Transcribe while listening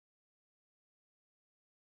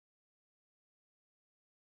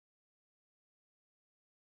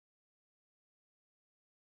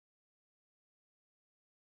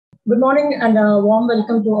Good morning and a warm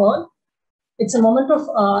welcome to all. It's a moment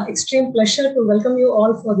of extreme pleasure to welcome you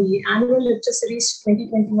all for the annual lecture series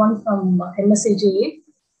 2021 from MSAJAA.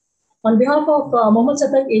 On behalf of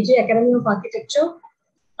MSAJAA AJ Academy of Architecture,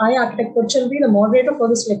 I, Architect Porchelvi, the moderator for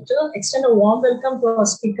this lecture, extend a warm welcome to our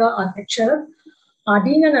speaker, Architect Sarath, our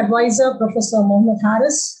Dean and Advisor, Professor Mohammed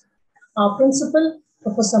Harris, our Principal,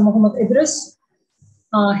 Professor Mohammed Idris,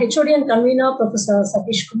 HOD and Convener, Professor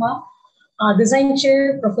Satish Kumar, our Design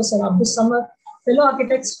Chair, Professor Abdul Samad, fellow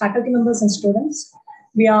architects, faculty members, and students.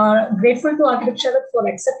 We are grateful to Architect Sarath for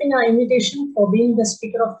accepting our invitation for being the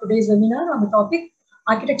speaker of today's webinar on the topic,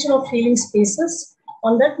 Architecture of Feeling Spaces.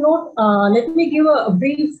 On that note, let me give a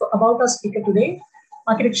brief about our speaker today.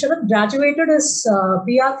 Architect Sarath graduated his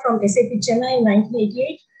BR from SAP Chennai in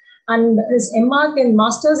 1988 and his MArch in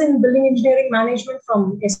Masters in Building Engineering Management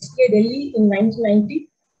from SPA Delhi in 1990.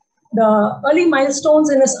 The early milestones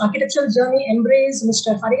in his architectural journey embrace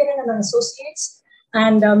Mr. Hariharan and Associates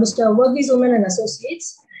and Mr. Verghese Women and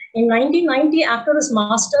Associates. In 1990, after his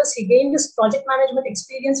Masters, he gained his project management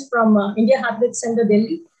experience from India Habitat Center,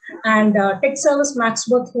 Delhi, and Tech Service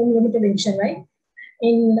Maxworth Home Limited in Chennai.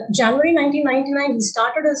 In January 1999, he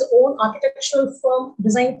started his own architectural firm,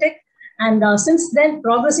 Design Tech, and since then,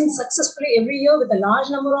 progressing successfully every year with a large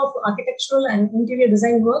number of architectural and interior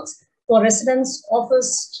design works for residents,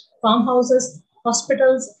 office, farmhouses,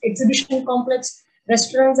 hospitals, exhibition complex,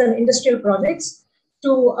 restaurants, and industrial projects.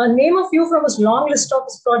 To name a few from his long list of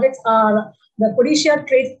his projects are the Kodisha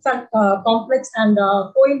Trade Complex and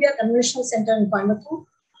Co-India Convention Center in Coimbatore,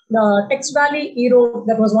 the Tex Valley E-Road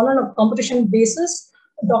that was won on a competition basis,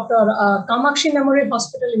 Dr. Kamakshi Memorial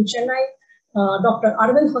Hospital in Chennai, Dr.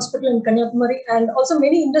 Arvind Hospital in Kanyakumari, and also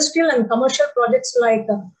many industrial and commercial projects like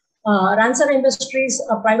Ransar Industries,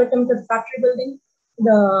 a private limited factory building,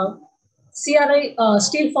 the CRI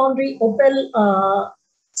Steel Foundry, Opel,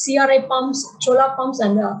 CRI Pumps, Chola Pumps,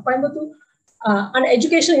 and Coimbatore, and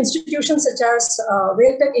educational institutions such as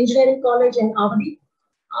Vailtech Engineering College in Avadi,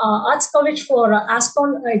 Arts College for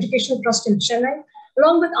Ascon Educational Trust in Chennai,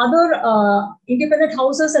 along with other independent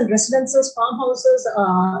houses and residences, farmhouses,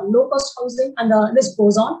 low-cost housing, and the list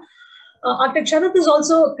goes on. Architect Sarath is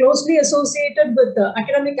also closely associated with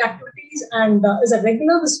academic activities and is a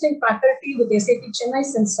regular visiting faculty with SAP Chennai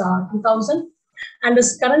since 2000 and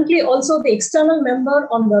is currently also the external member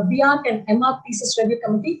on the BArch and MArch Thesis Review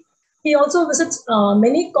Committee. He also visits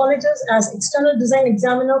many colleges as external design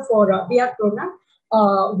examiner for BArch program.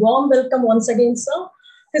 Warm welcome once again, sir.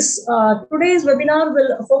 Today's webinar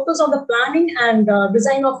will focus on the planning and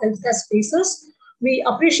design of healthcare spaces. We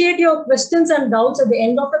appreciate your questions and doubts at the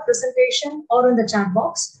end of the presentation or in the chat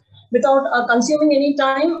box. Without consuming any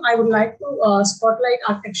time, I would like to spotlight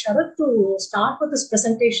Architect Sarath to start with his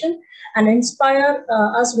presentation and inspire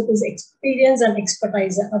us with his experience and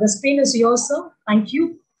expertise. The screen is yours, sir. Thank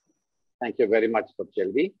you. Thank you very much,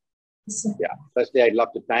 Porchelvi. Yeah, firstly, I'd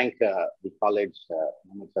love to thank the college,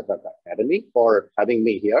 MSAJAA Academy, for having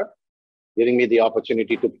me here, giving me the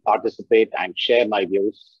opportunity to participate and share my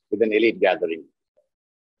views with an elite gathering.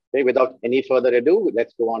 Okay, without any further ado,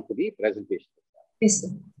 let's go on to the presentation. Yes, sir.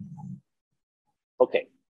 Okay.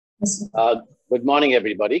 Yes, sir. Good morning,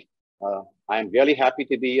 everybody. I'm really happy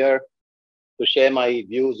to be here to share my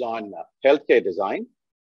views on healthcare design.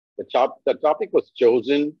 The topic was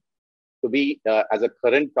chosen to be as a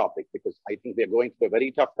current topic because I think we're going through a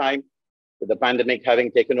very tough time with the pandemic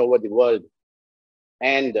having taken over the world.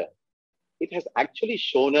 And it has actually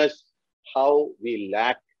shown us how we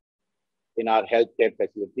lack in our healthcare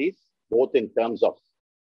facilities, both in terms of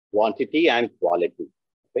quantity and quality.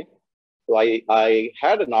 Okay, so I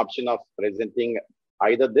had an option of presenting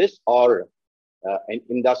either this or an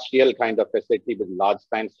industrial kind of facility with large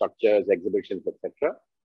span structures, exhibitions, etc.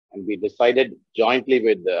 And we decided jointly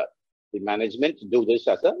with the management to do this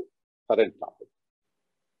as a current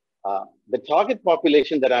topic. The target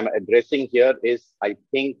population that I'm addressing here is, I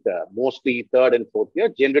think, mostly third and fourth year,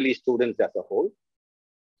 generally students as a whole.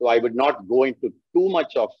 So I would not go into too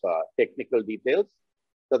much of technical details.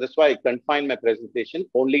 So that's why I confine my presentation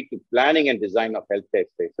only to planning and design of healthcare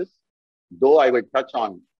spaces. Though I will touch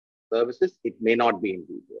on services, it may not be in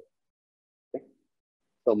detail. Okay.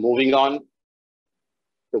 So moving on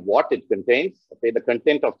to what it contains. Okay, the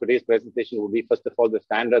content of today's presentation will be, first of all, the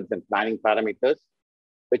standards and planning parameters,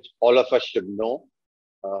 which all of us should know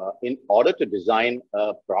in order to design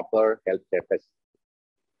a proper healthcare facility.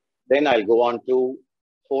 Then I'll go on to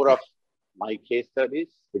 4 of my case studies,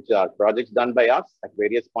 which are projects done by us at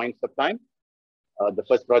various points of time. The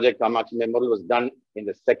first project, Kamakshi Memorial, was done in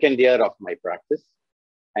the second year of my practice.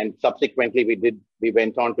 And subsequently, we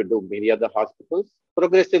went on to do many other hospitals.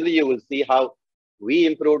 Progressively, you will see how we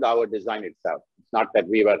improved our design itself. It's not that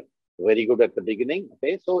we were very good at the beginning.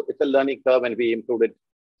 Okay, so it's a learning curve and we improved it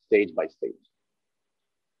stage by stage.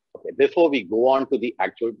 Okay, before we go on to the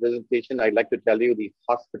actual presentation, I'd like to tell you the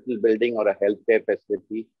hospital building or a healthcare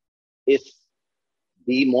facility is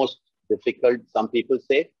the most difficult, some people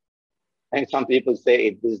say, and some people say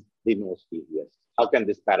it is the most easiest. How can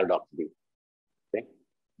this paradox be? Okay.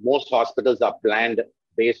 Most hospitals are planned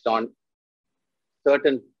based on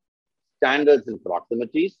certain standards and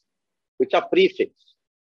proximities, which are prefixed.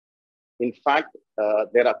 In fact,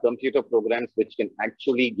 there are computer programs which can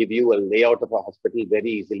actually give you a layout of a hospital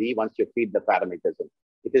very easily once you feed the parameters in.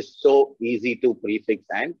 It is so easy to prefix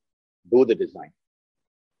and do the design.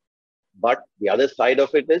 But the other side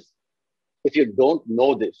of it is, if you don't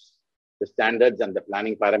know this, the standards and the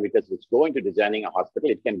planning parameters which go into designing a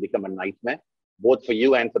hospital, it can become a nightmare, both for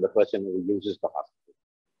you and for the person who uses the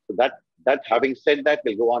hospital. So having said that,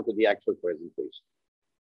 we'll go on to the actual presentation.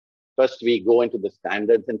 First, we go into the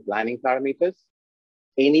standards and planning parameters.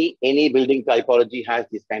 Any building typology has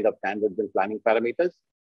these kind of standards and planning parameters.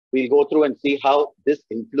 We'll go through and see how this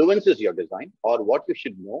influences your design or what you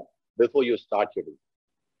should know before you start your design.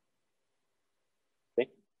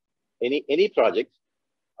 Okay. Any project,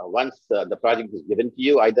 once the project is given to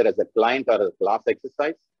you, either as a client or a class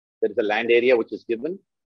exercise, there is a land area which is given.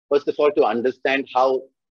 First of all, to understand how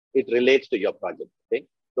it relates to your project. Okay.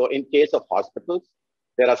 So in case of hospitals,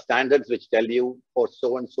 there are standards which tell you for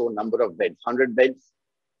so-and-so number of beds, 100 beds,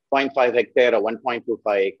 0.5 hectare or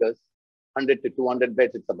 1.25 acres, 100 to 200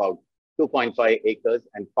 beds, it's about 2.5 acres,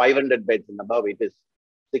 and 500 beds and above, it is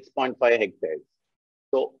 6.5 hectares.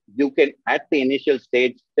 So you can, at the initial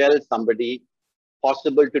stage, tell somebody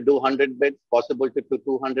possible to do 100 beds, possible to do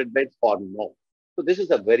 200 beds, or no. So this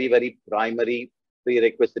is a very, very primary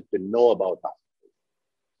prerequisite to know about hospitals.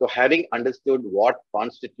 So having understood what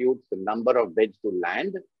constitutes the number of beds to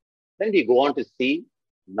land, then we go on to see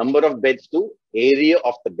number of beds to area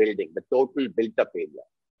of the building, the total built up area.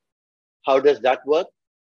 How does that work?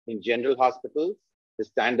 In general hospitals, the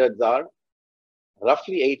standards are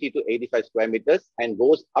roughly 80 to 85 square meters and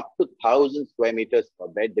goes up to 1,000 square meters per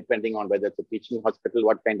bed, depending on whether it's a teaching hospital,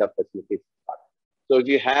 what kind of facilities it's got. So if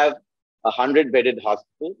you have a 100-bedded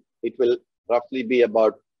hospital, it will roughly be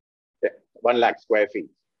about 1 lakh square feet,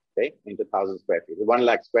 okay, into 1,000 square feet. 1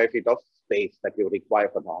 lakh square feet of space that you require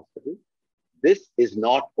for the hospital. This is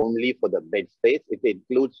not only for the bed space, it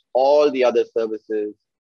includes all the other services,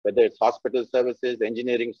 whether it's hospital services,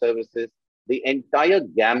 engineering services, the entire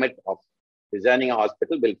gamut of designing a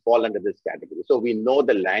hospital will fall under this category. So we know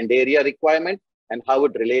the land area requirement and how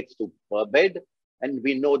it relates to per bed, and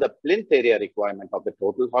we know the plinth area requirement of the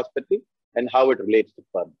total hospital and how it relates to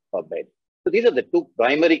per bed. So these are the two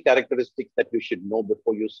primary characteristics that you should know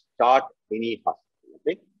before you start any hospital.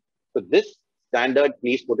 Okay? So this standard,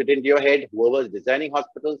 please put it into your head. Whoever is designing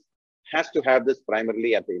hospitals has to have this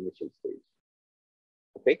primarily at the initial stage.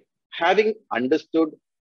 Okay? Having understood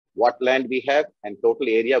what land we have and total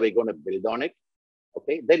area we're going to build on it,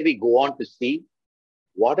 okay, then we go on to see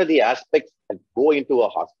what are the aspects that go into a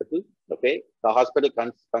hospital. Okay, the hospital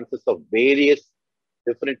consists of various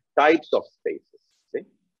different types of spaces. Okay?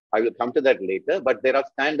 I will come to that later, but there are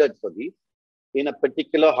standards for these. In a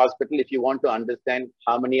particular hospital, if you want to understand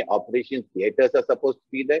how many operation theaters are supposed to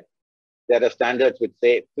be there, there are standards which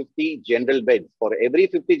say 50 general beds. For every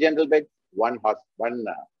 50 general beds, one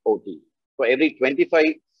OT. For every 25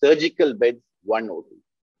 surgical beds, one OT.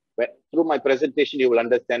 Through my presentation, you will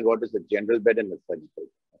understand what is the general bed and the surgical.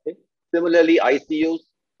 Okay. Similarly, ICUs,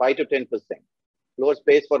 5 to 10%. Floor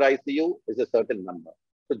space for ICU is a certain number.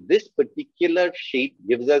 So this particular sheet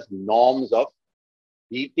gives us norms of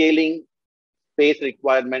detailing space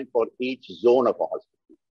requirement for each zone of a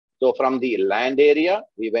hospital. So from the land area,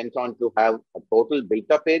 we went on to have a total built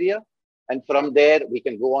up area. And from there, we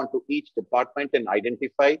can go on to each department and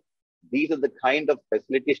identify these are the kind of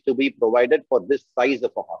facilities to be provided for this size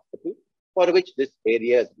of a hospital, for which this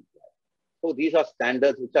area is required. So these are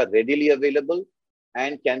standards which are readily available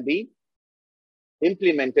and can be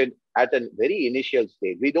implemented at a very initial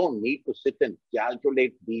stage. We don't need to sit and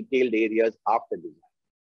calculate detailed areas after design.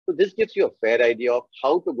 So this gives you a fair idea of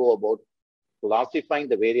how to go about classifying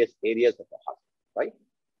the various areas of a hospital, right?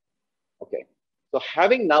 Okay. So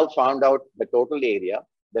having now found out the total area,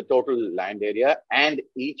 the total land area, and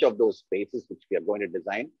each of those spaces which we are going to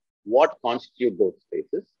design, what constitute those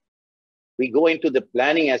spaces, we go into the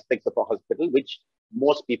planning aspects of a hospital, which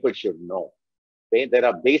most people should know. Okay? There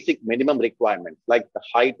are basic minimum requirements like the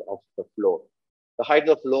height of the floor. The height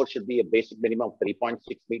of the floor should be a basic minimum of 3.6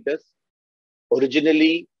 meters.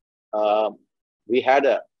 Originally, we had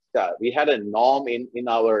a we had a norm in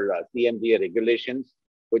our CMDA regulations,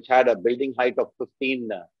 which had a building height of 15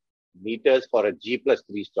 meters for a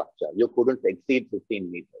G+3 structure. You couldn't exceed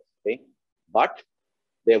 15 meters. Okay? But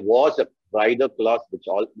there was a rider clause which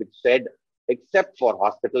said, except for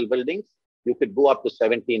hospital buildings, you could go up to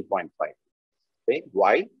 17.5. Okay?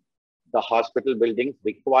 Why? The hospital buildings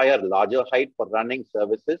require larger height for running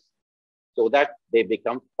services so that they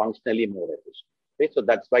become functionally more efficient. Okay? So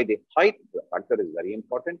that's why the height factor is very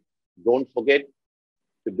important. Don't forget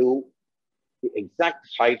to do the exact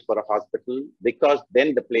height for a hospital, because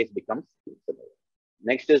then the place becomes usable.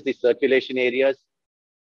 Next is the circulation areas.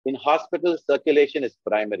 In hospitals, circulation is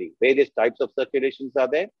primary. Various types of circulations are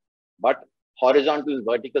there, but horizontal and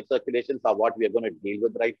vertical circulations are what we are going to deal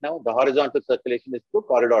with right now. The horizontal circulation is through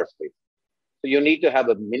corridor space. So you need to have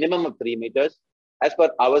a minimum of 3 meters. As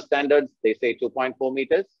per our standards, they say 2.4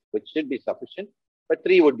 meters, which should be sufficient, but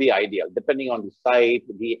 3 would be ideal. Depending on the site,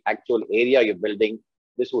 the actual area you're building,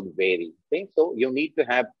 this would vary. Okay? So you need to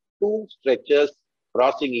have 2 stretchers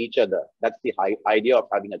crossing each other. That's the idea of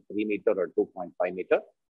having a 3 meter or 2.5 meter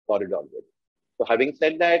corridor width. So having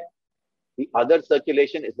said that, the other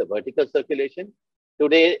circulation is the vertical circulation.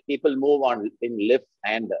 Today, people move on in lifts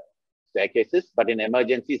and staircases, but in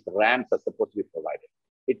emergencies, ramps are supposed to be provided.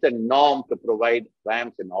 It's a norm to provide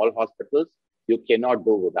ramps in all hospitals. You cannot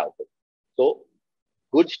do without it. So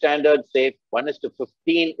good standards say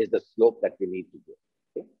 1:15 is the slope that we need to do.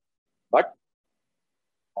 Okay? But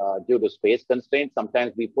due to space constraints,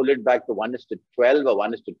 sometimes we pull it back to 1:12 or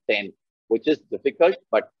 1:10, which is difficult,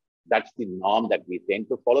 but that's the norm that we tend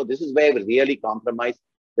to follow. This is where we really compromise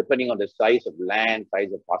depending on the size of land,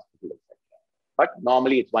 size of hospital, etc. But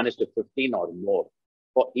normally it's 1:15 or more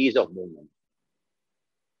for ease of movement.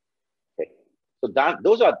 Okay. So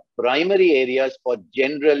those are primary areas for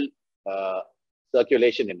general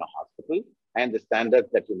circulation in a hospital and the standards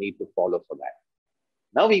that you need to follow for that.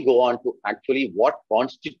 Now we go on to actually what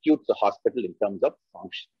constitutes a hospital in terms of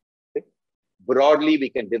function. Okay. Broadly, we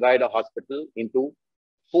can divide a hospital into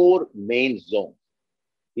 4 main zones.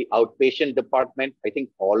 The outpatient department, I think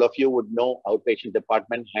all of you would know, outpatient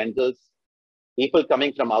department handles people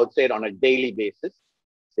coming from outside on a daily basis.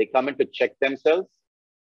 They come in to check themselves,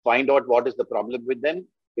 find out what is the problem with them.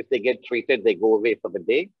 If they get treated, they go away for the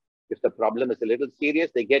day. If the problem is a little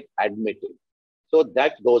serious, they get admitted. So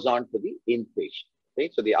that goes on to the inpatient. Okay?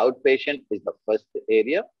 So the outpatient is the first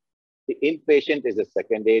area. The inpatient is the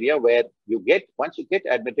second area where once you get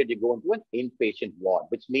admitted, you go into an inpatient ward,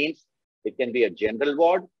 which means it can be a general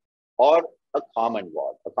ward or a common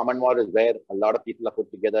ward. A common ward is where a lot of people are put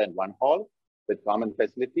together in one hall with common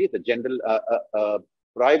facilities. The general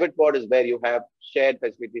private ward is where you have shared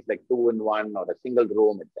facilities like 2-in-1 or a single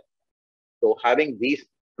room, etc. So having these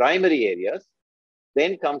primary areas,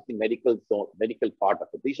 then comes the medical part of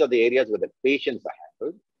it. These are the areas where the patients are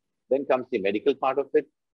handled. Then comes the medical part of it.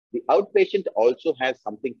 The outpatient also has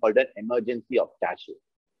something called an emergency of casualty.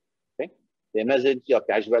 Okay? The emergency of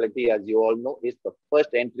casualty, as you all know, is the first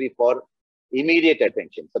entry for immediate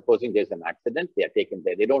attention. Supposing there's an accident, they are taken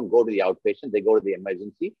there. They don't go to the outpatient, they go to the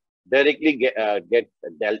emergency, directly get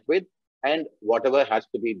dealt with, and whatever has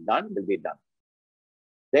to be done will be done.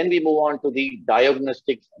 Then we move on to the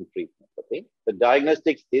diagnostics and treatment. Okay? The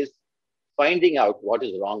diagnostics is finding out what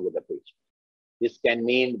is wrong with the patient. This can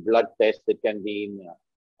mean blood tests, it can mean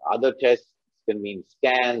other tests, it can mean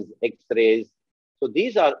scans, x-rays. So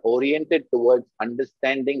these are oriented towards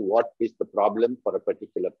understanding what is the problem for a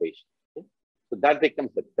particular patient. Okay? So that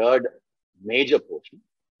becomes the third major portion.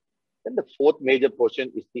 Then the fourth major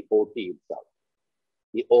portion is the OT itself,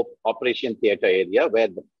 the operation theater area, where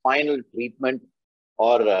the final treatment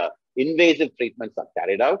or invasive treatments are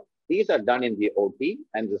carried out. These are done in the OT,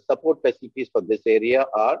 and the support facilities for this area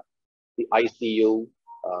are the ICU,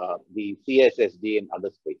 the CSSD, and other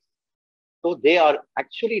spaces. So they are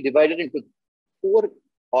actually divided into 4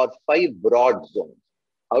 or 5 broad zones: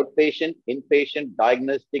 outpatient, inpatient,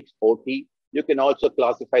 diagnostics, OT. You can also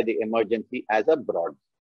classify the emergency as a broad.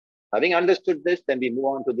 Having understood this, then we move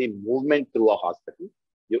on to the movement through a hospital.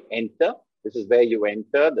 You enter. This is where you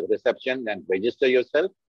enter the reception and register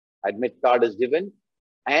yourself. Admit card is given,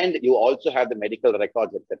 and you also have the medical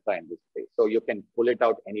records, etc. in this place. So you can pull it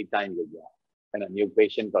out anytime you want, when a new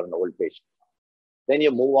patient or an old patient. Then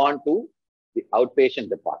you move on to the outpatient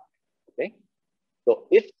department. Okay. So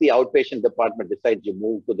if the outpatient department decides you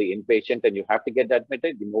move to the inpatient and you have to get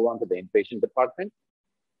admitted, you move on to the inpatient department.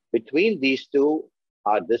 Between these two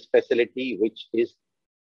are this facility, which is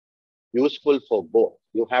useful for both.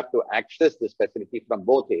 You have to access this facility from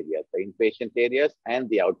both areas, the inpatient areas and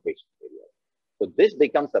the outpatient areas. So this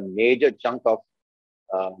becomes a major chunk of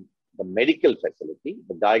the medical facility.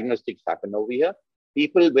 The diagnostics happen over here.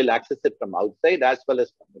 People will access it from outside as well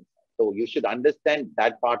as from inside. So you should understand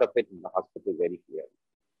that part of it in the hospital very clearly.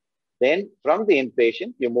 Then from the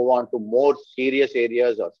inpatient, you move on to more serious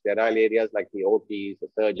areas or sterile areas like the OTs, the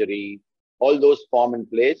surgery, all those form in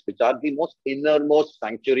place, which are the most innermost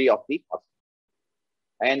sanctuary of the hospital.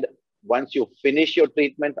 And once you finish your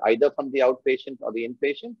treatment, either from the outpatient or the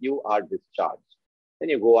inpatient, you are discharged. Then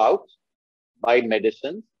you go out, buy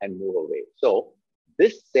medicines and move away. So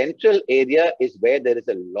this central area is where there is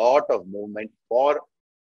a lot of movement for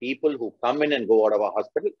people who come in and go out of a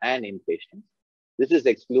hospital and inpatients. This is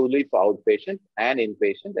exclusively for outpatient and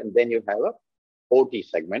inpatient. And then you have a OT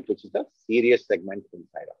segment, which is a serious segment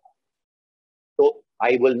inside of hospital. So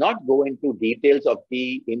I will not go into details of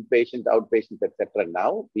the inpatient, outpatient, etc.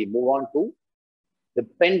 now. We move on to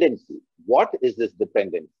dependency. What is this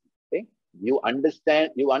dependency? Okay. You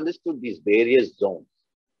understood these various zones.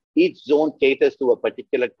 Each zone caters to a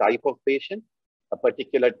particular type of patient, a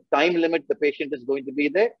particular time limit the patient is going to be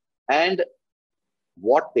there, and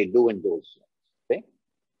what they do in those zones. Okay.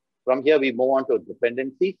 From here, we move on to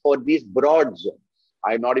dependency for these broad zones.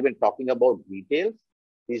 I'm not even talking about details.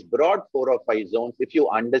 These broad 4 or 5 zones, if you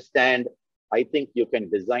understand, I think you can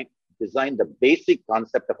design the basic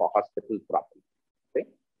concept of a hospital properly. Okay.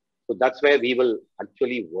 So that's where we will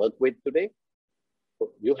actually work with today.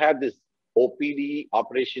 So you have this OPD,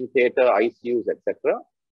 operation theater, ICUs, etc.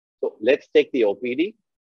 So let's take the OPD.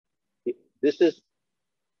 This is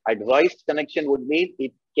advised connection would mean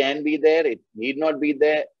it can be there, it need not be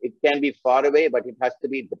there, it can be far away, but it has to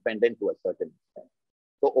be dependent to a certain extent.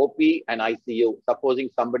 So OP and ICU, supposing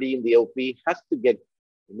somebody in the OP has to get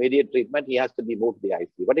immediate treatment, he has to be moved to the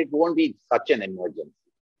ICU, but it won't be such an emergency.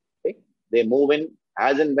 Okay? They move in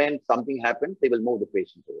as and when something happens, they will move the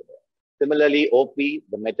patient over there. Similarly, OP,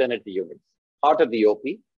 the maternity units, part of the OP,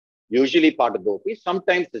 usually part of the OP.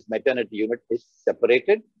 Sometimes this maternity unit is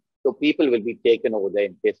separated, so people will be taken over there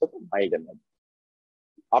in case of a mild emergency.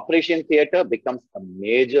 Operation theater becomes a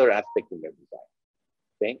major aspect in your design.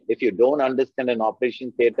 Okay? If you don't understand an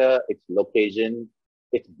operation theater, its location,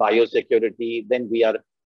 its biosecurity, then we are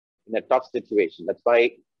in a tough situation. That's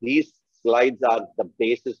why these slides are the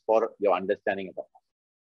basis for your understanding of the hospital.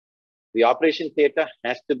 The operation theater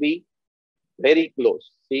has to be very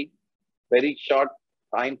close. See, very short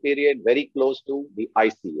time period, very close to the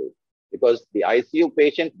ICU. Because the ICU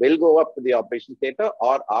patient will go up to the operation theater,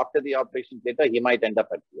 or after the operation theater, he might end up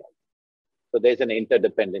at the ICU. So there's an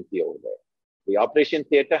interdependency over there. The operation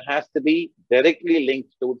theater has to be directly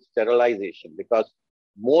linked to sterilization, because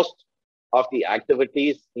most of the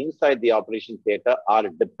activities inside the operation theater are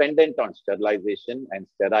dependent on sterilization and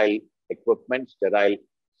sterile equipment, sterile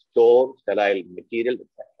store, sterile material,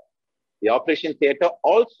 etc. The operation theater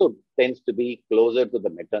also tends to be closer to the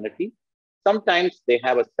maternity. Sometimes they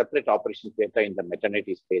have a separate operation theater in the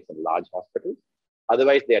maternity space in large hospitals.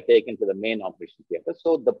 Otherwise, they are taken to the main operation theater.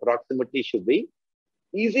 So the proximity should be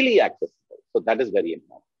easily accessible. So that is very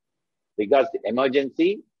important. Because the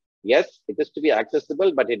emergency, yes, it is to be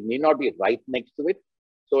accessible, but it may not be right next to it.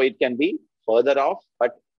 So it can be further off,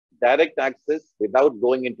 but direct access without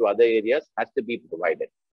going into other areas has to be provided.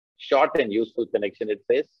 Short and useful connection, it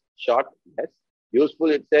says. Short, yes.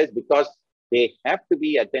 Useful, it says, because they have to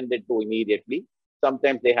be attended to immediately.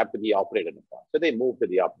 Sometimes they have to be operated upon. So they move to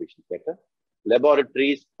the operation theater.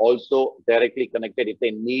 Laboratories also directly connected. If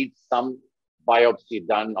they need some biopsy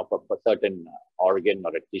done of a certain organ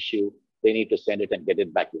or a tissue, they need to send it and get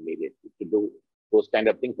it back immediately. To do those kind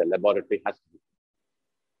of things, the laboratory has to be.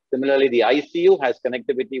 Similarly, the ICU has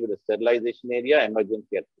connectivity with the sterilization area,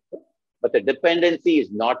 emergency, etc. But the dependency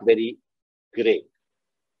is not very great.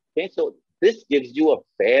 Okay, so this gives you a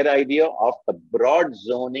fair idea of the broad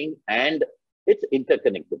zoning and its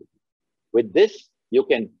interconnectivity. With this, you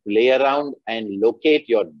can play around and locate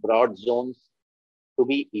your broad zones to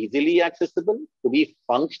be easily accessible, to be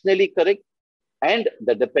functionally correct, and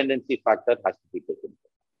the dependency factor has to be taken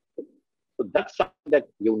care of. So that's something that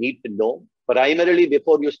you need to know primarily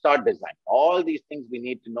before you start design. All these things we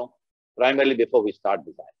need to know primarily before we start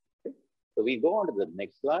design. Okay? So we go on to the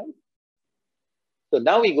next slide. So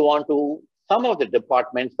now we go on to some of the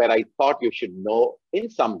departments where I thought you should know in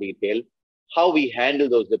some detail how we handle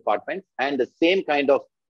those departments and the same kind of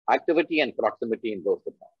activity and proximity in those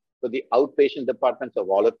departments. So the outpatient departments, of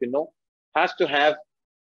all of you know, has to have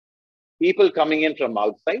people coming in from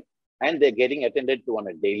outside and they're getting attended to on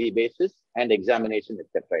a daily basis and examination,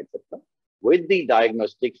 etc., with the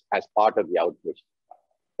diagnostics as part of the outpatient.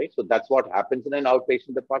 Okay, so that's what happens in an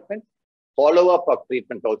outpatient department. Follow-up of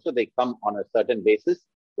treatment also, they come on a certain basis,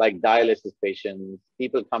 like dialysis patients.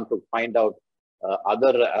 People come to find out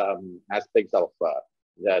other aspects of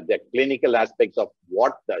the clinical aspects of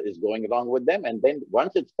what is going wrong with them. And then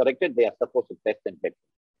once it's corrected, they are supposed to test and get.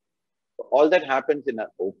 So all that happens in an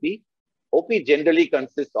OP. OP generally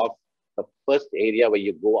consists of the first area where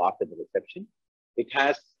you go after the reception. It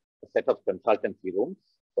has a set of consultancy rooms.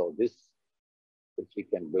 So this, if we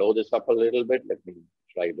can blow this up a little bit, let me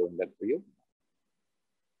try doing that for you.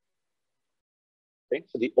 Okay,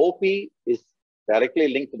 so the OP is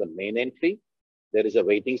directly linked to the main entry. There is a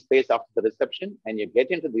waiting space after the reception, and you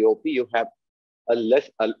get into the OP, you have a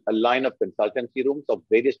line of consultancy rooms of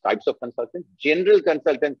various types of consultants. General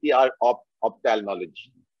consultancy are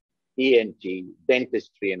ophthalmology, ENT,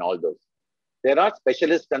 dentistry, and all those. There are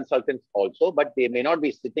specialist consultants also, but they may not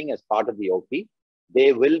be sitting as part of the OP.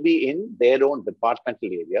 They will be in their own departmental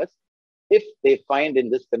areas. If they find in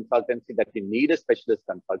this consultancy that you need a specialist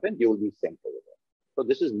consultant, you will be sent over there. So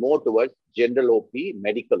this is more towards general OP,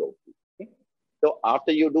 medical OP. Okay? So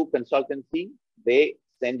after you do consultancy, they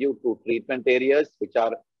send you to treatment areas, which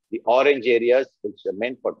are the orange areas, which are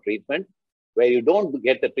meant for treatment, where you don't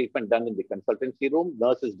get the treatment done in the consultancy room.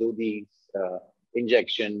 Nurses do the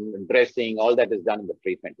injection, dressing, all that is done in the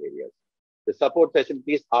treatment areas. The support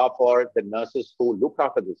facilities are for the nurses who look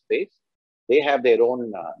after the space. They have their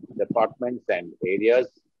own departments and areas,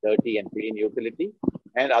 dirty and clean utility,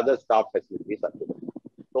 and other staff facilities are given.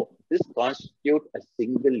 So this constitutes a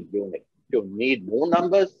single unit. If you need more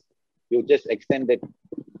numbers, you just extend it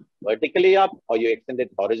vertically up, or you extend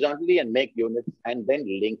it horizontally and make units and then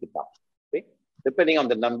link it up. Okay? Depending on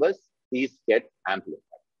the numbers, these get amplified.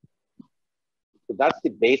 So that's the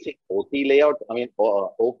basic OT layout,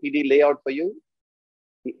 OPD layout for you.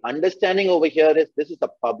 The understanding over here is this is a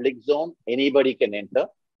public zone. Anybody can enter.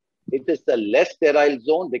 It is a less sterile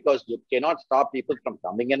zone because you cannot stop people from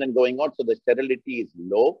coming in and going out. So the sterility is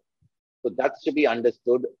low. So that's to be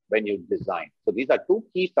understood when you design. So these are two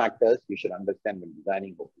key factors you should understand when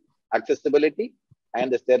designing OP. Accessibility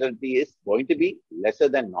and the sterility is going to be lesser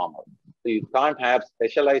than normal. So you can't have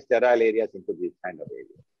specialized sterile areas into these kind of areas.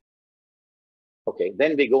 Okay,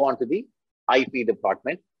 then we go on to the IP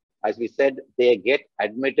department. As we said, they get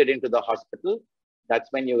admitted into the hospital. That's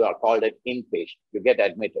when you are called an inpatient. You get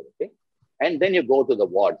admitted, okay? And then you go to the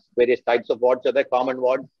wards. Various types of wards are there, common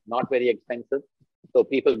wards, not very expensive. So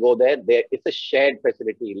people go there. It's a shared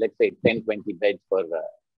facility, let's say 10, 20 beds for a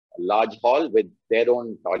large hall with their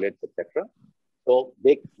own toilets, etc. So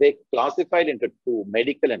they classified into two,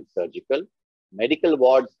 medical and surgical. Medical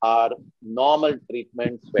wards are normal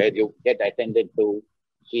treatments where you get attended to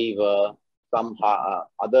fever, some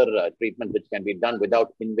other treatment which can be done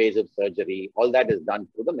without invasive surgery. All that is done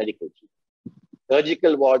through the medical treatment.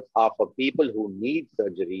 Surgical wards are for people who need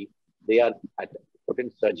surgery. They are put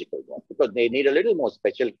in surgical wards because they need a little more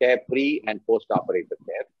special care, pre and post-operative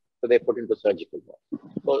care. So they put into surgical wards.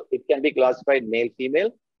 So it can be classified male,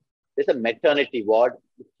 female. There's a maternity ward.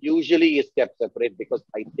 It usually is kept separate because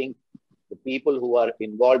I think the people who are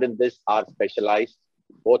involved in this are specialized.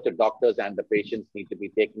 Both the doctors and the patients need to be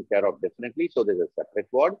taken care of differently. So there's a separate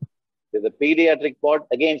ward. There's a pediatric ward,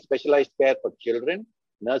 again, specialized care for children,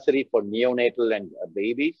 nursery for neonatal and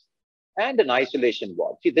babies, and an isolation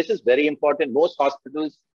ward. See, this is very important. Most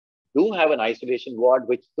hospitals do have an isolation ward,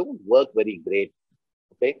 which don't work very great.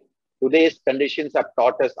 Okay. Today's conditions have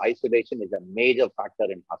taught us isolation is a major factor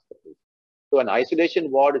in hospitals. So an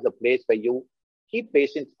isolation ward is a place where you keep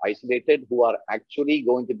patients isolated who are actually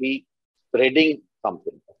going to be spreading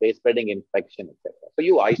something, okay, spreading infection, etc. So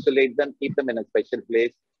you isolate them, keep them in a special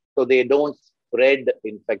place so they don't spread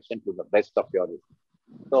infection to the rest of your room.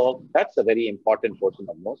 So that's a very important portion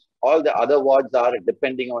of most. All the other wards are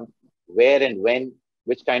depending on where and when,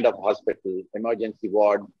 which kind of hospital, emergency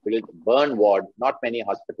ward, burn ward. Not many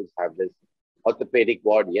hospitals have this. Orthopedic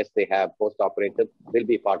ward, yes, they have. Post-operative will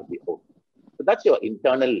be part of the OP. So that's your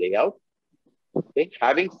internal layout. Okay.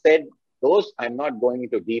 Having said those, I'm not going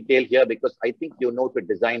into detail here because I think you know to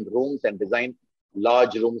design rooms and design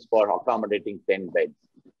large rooms for accommodating 10 beds.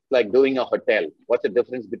 It's like doing a hotel. What's the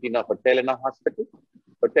difference between a hotel and a hospital?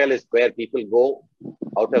 Hotel is where people go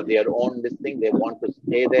out of their own listing. They want to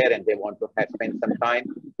stay there and they want to spend some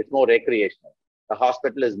time. It's more recreational. The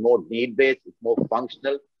hospital is more need-based. It's more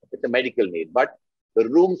functional. It's a medical need. But the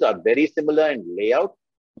rooms are very similar in layout.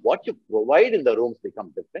 What you provide in the rooms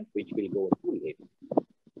become different, which we'll go into later.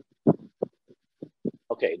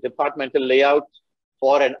 Okay, departmental layout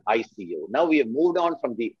for an ICU. Now we have moved on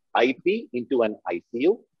from the IP into an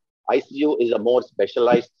ICU. ICU is a more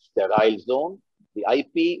specialized sterile zone. The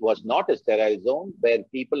IP was not a sterile zone where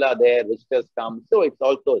people are there, visitors come. So it's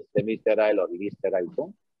also a semi-sterile or least sterile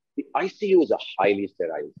zone. The ICU is a highly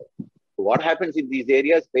sterile zone. So what happens in these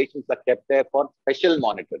areas? Patients are kept there for special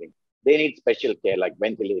monitoring. They need special care like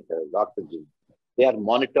ventilators, oxygen. They are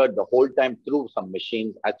monitored the whole time through some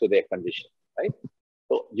machines as to their condition, right?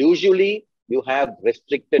 So usually you have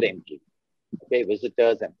restricted entry. Okay,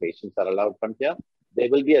 visitors and patients are allowed from here. There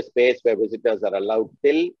will be a space where visitors are allowed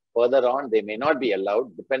till further on. They may not be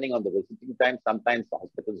allowed depending on the visiting time. Sometimes the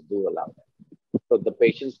hospitals do allow that. So the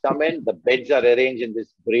patients come in, the beds are arranged in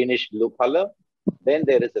this greenish blue color. Then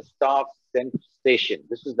there is a staff station.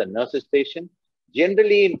 This is the nurses station.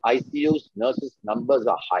 Generally in ICUs, nurses numbers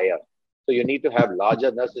are higher. So you need to have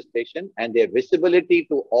larger nurses station and their visibility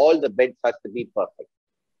to all the beds has to be perfect.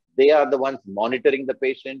 They are the ones monitoring the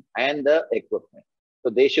patient and the equipment. So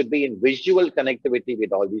they should be in visual connectivity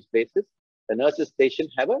with all these places. The nurses station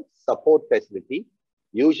have a support facility.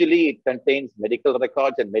 Usually it contains medical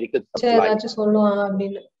records and medical supplies.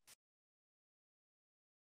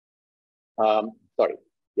 Sorry.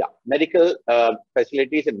 Yeah, medical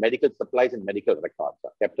facilities and medical supplies and medical records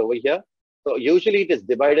are kept over here. So usually it is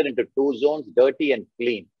divided into two zones, dirty and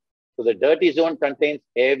clean. So the dirty zone contains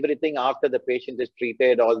everything after the patient is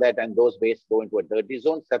treated, all that, and those wastes go into a dirty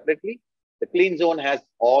zone separately. The clean zone has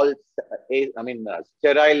all,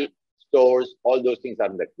 sterile stores, all those things are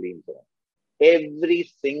in the clean zone. Every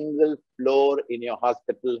single floor in your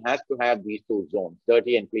hospital has to have these two zones,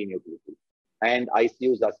 dirty and clean utilities. And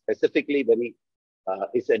ICUs are specifically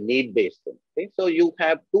it's a need-based thing. Okay? So you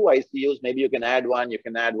have two ICUs, maybe you can add one,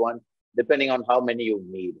 depending on how many you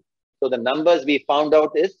need. So the numbers we found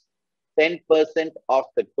out is 10% of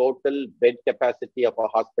the total bed capacity of a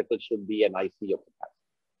hospital should be an ICU capacity.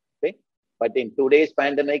 Okay? But in today's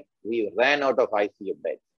pandemic, we ran out of ICU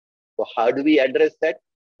beds. So how do we address that?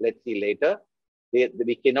 Let's see later.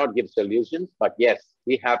 We cannot give solutions, but yes,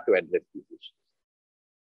 we have to address these issues.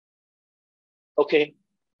 Okay,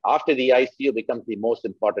 after the ICU becomes the most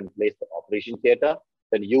important place, the operation theater.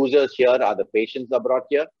 The users here are the patients are brought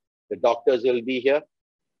here. The doctors will be here.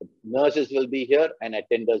 The nurses will be here and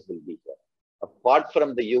attenders will be here. Apart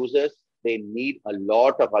from the users, they need a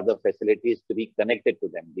lot of other facilities to be connected to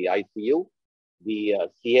them. The ICU, the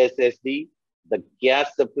CSSD, the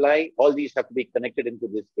gas supply, all these have to be connected into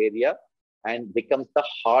this area and becomes the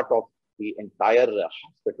heart of the entire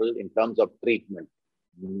hospital in terms of treatment.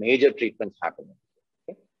 Major treatments happening.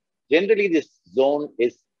 Okay? Generally, this zone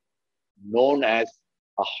is known as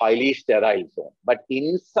a highly sterile zone. But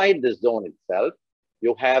inside the zone itself,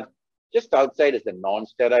 you have just outside is a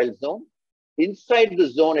non-sterile zone. Inside the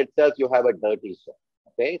zone itself, you have a dirty zone.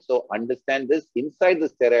 Okay, so understand this. Inside the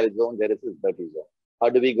sterile zone, there is this dirty zone. How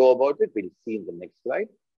do we go about it? We'll see in the next slide.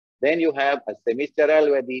 Then you have a semi-sterile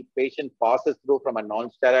where the patient passes through from a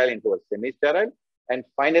non-sterile into a semi-sterile and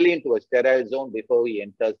finally into a sterile zone before he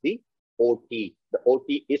enters the OT. The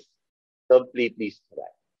OT is completely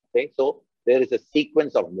sterile. Okay, so there is a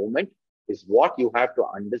sequence of movement is what you have to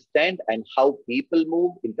understand and how people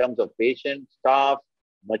move in terms of patient, staff,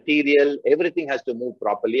 material, everything has to move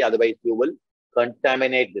properly. Otherwise, you will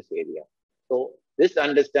contaminate this area. So this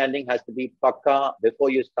understanding has to be pakka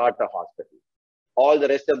before you start a hospital. All the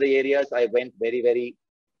rest of the areas, I went very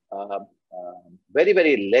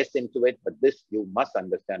less into it, but this you must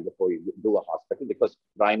understand before you do a hospital because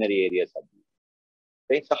primary areas are these.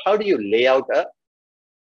 Okay, so how do you lay out a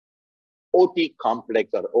OT complex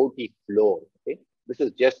or OT floor? Okay, this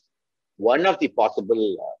is just one of the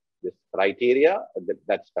possible this criteria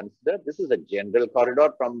that's considered. This is a general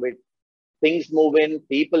corridor from which things move in,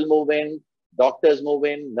 people move in, doctors move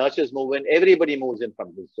in, nurses move in, everybody moves in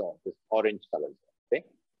from this zone, this orange color zone. Okay,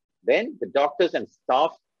 then the doctors and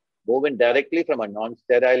staff move in directly from a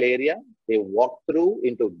non-sterile area. They walk through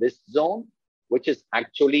into this zone, which is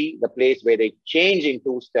actually the place where they change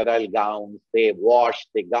into sterile gowns, they wash,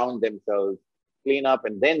 they gown themselves, clean up,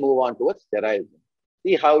 and then move on to a sterile zone.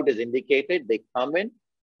 See how it is indicated? They come in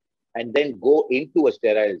and then go into a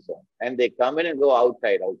sterile zone, and they come in and go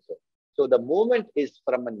outside also. So the movement is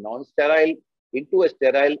from a non-sterile into a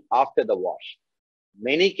sterile after the wash.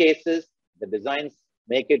 Many cases, the designs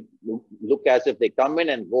make it look as if they come in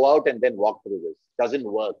and go out and then walk through this. Doesn't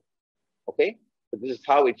work. Okay? So this is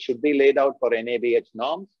how it should be laid out for NABH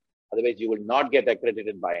norms. Otherwise, you will not get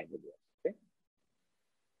accredited by NABH. Okay?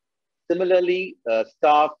 Similarly,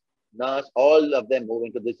 staff, nurse, all of them move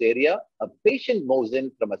into this area. A patient moves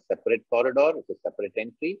in from a separate corridor, it's a separate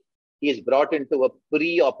entry. He is brought into a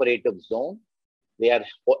pre-operative zone. They are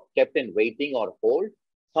kept in waiting or hold.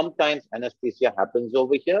 Sometimes anesthesia happens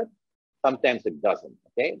over here. Sometimes it doesn't.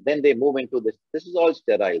 Okay. Then they move into this. This is all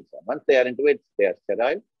sterile zone. Once they are into it, they are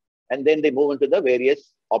sterile. And then they move into the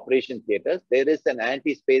various operation theaters. There is an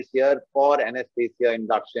anti-space here for anesthesia,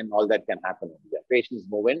 induction, all that can happen. The patients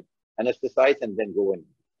move in anesthetize, and then go in.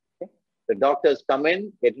 Okay? The doctors come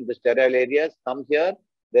in, get into sterile areas, come here.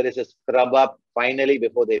 There is a scrub up finally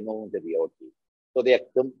before they move into the OT. So they are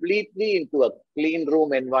completely into a clean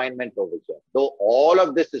room environment over here. Though all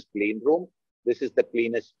of this is clean room, this is the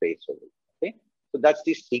cleanest space over here. Okay? So that's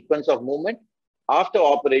the sequence of movement. After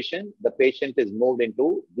operation, the patient is moved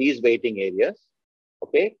into these waiting areas.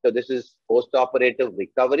 Okay, so this is post-operative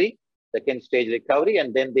recovery, second stage recovery,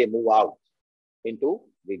 and then they move out into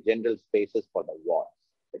the general spaces for the wards.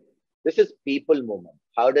 Okay? This is people movement.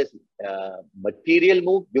 How does material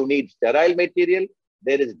move? You need sterile material.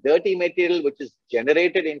 There is dirty material which is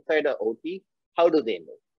generated inside a OT. How do they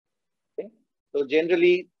move? Okay? So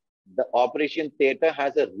generally, the operation theater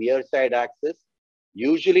has a rear side access.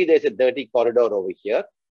 Usually, there's a dirty corridor over here.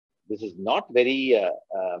 This is not very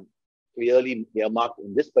clearly earmarked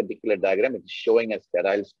in this particular diagram. It's showing a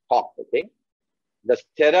sterile stock. Okay, the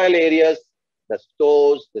sterile areas, the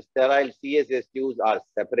stores, the sterile CSSUs are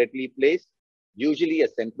separately placed. Usually, a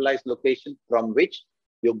centralized location from which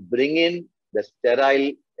you bring in the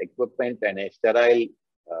sterile equipment and sterile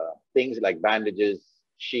things like bandages,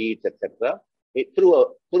 sheets, etc.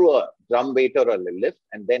 Through a drum waiter or a lift,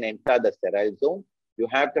 and then enter the sterile zone. You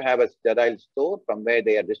have to have a sterile store from where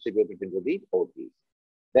they are distributed into the OTs.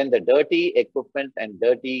 Then the dirty equipment and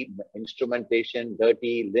dirty instrumentation,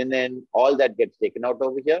 dirty linen, all that gets taken out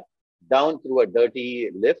over here, down through a dirty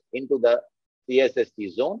lift into the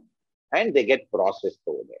CSST zone, and they get processed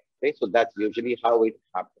over there. Okay, so that's usually how it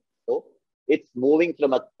happens. So it's moving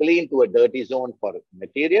from a clean to a dirty zone for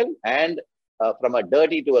material, and from a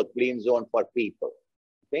dirty to a clean zone for people.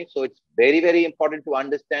 Okay, so it's very, very important to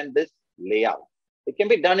understand this layout. It can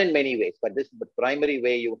be done in many ways, but this is the primary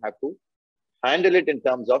way you have to handle it in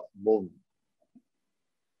terms of movement.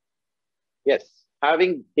 Yes,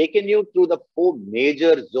 having taken you through the 4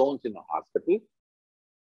 major zones in a hospital,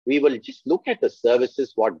 we will just look at the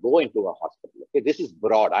services what go into a hospital. Okay, this is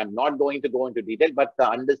broad. I'm not going to go into detail, but the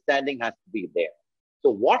understanding has to be there.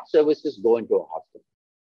 So what services go into a hospital?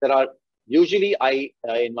 There are usually,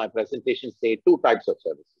 in my presentation say 2 types of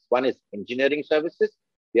services. One is engineering services,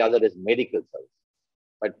 the other is medical services.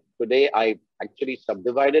 But today I actually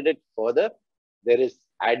subdivided it further. There is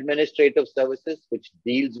administrative services, which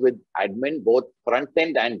deals with admin, both front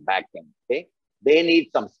end and back end. Okay, they need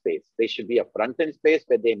some space. There should be a front end space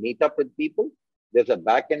where they meet up with people. There's a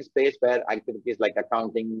back end space where activities like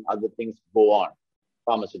accounting, other things go on,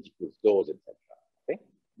 pharmaceuticals, stores, etc. Okay,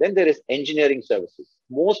 then there is engineering services.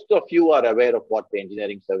 Most of you are aware of what the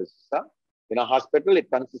engineering services are. In a hospital,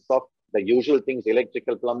 it consists of the usual things,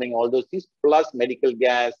 electrical, plumbing, all those things, plus medical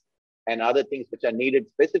gas and other things which are needed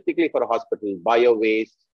specifically for a hospital, bio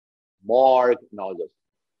waste, morgue, and all those.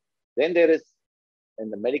 Then there is, in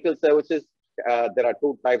the medical services, there are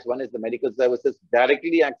 2 types. One is the medical services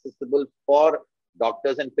directly accessible for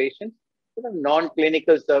doctors and patients. There are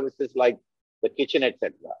non-clinical services like the kitchen,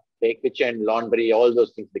 etc. Okay, kitchen, laundry, all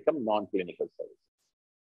those things become non-clinical services.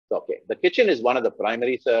 So, okay, the kitchen is one of the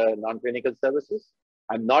primary non-clinical services.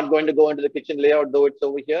 I'm not going to go into the kitchen layout, though it's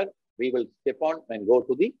over here. We will skip on and go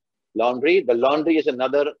to the laundry. The laundry is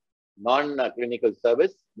another non-clinical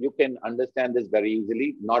service. You can understand this very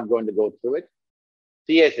easily, not going to go through it.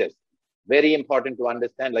 CSS, very important to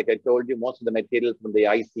understand. Like I told you, most of the material from the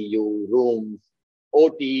ICU, rooms,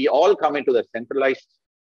 OT, all come into the centralized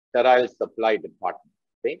sterile supply department.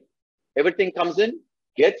 Okay? Everything comes in,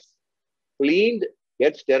 gets cleaned,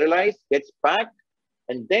 gets sterilized, gets packed,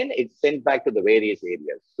 and then it's sent back to the various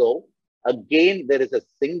areas. So again, there is a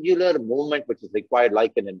singular movement which is required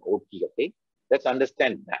like in an OT, okay? Let's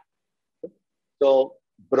understand that. So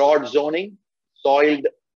broad zoning, soiled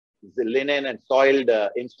linen and soiled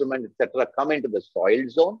instrument, etc., come into the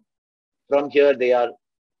soiled zone. From here, they are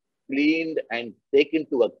cleaned and taken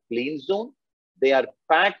to a clean zone. They are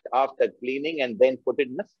packed after cleaning and then put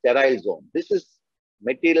in a sterile zone. This is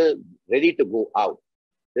material ready to go out.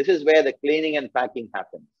 This is where the cleaning and packing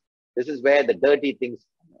happens. This is where the dirty things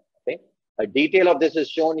come in, okay? A detail of this is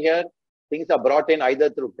shown here. Things are brought in either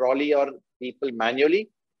through trolley or people manually.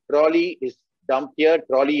 Trolley is dumped here.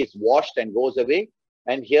 Trolley is washed and goes away.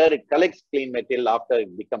 And here it collects clean material after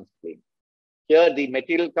it becomes clean. Here the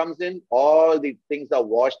material comes in. All the things are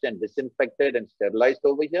washed and disinfected and sterilized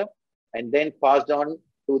over here. And then passed on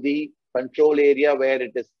to the control area where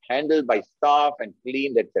it is handled by staff and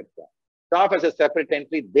cleaned, etc. Staff has a separate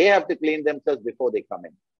entry. They have to clean themselves before they come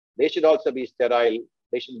in. They should also be sterile.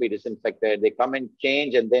 They should be disinfected. They come in,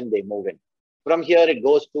 change, and then they move in. From here, it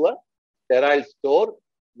goes to a sterile store.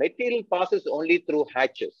 Material passes only through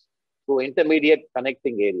hatches, through intermediate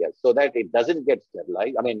connecting areas, so that it doesn't get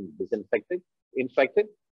sterilized, disinfected, infected.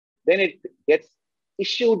 Then it gets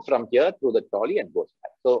issued from here through the trolley and goes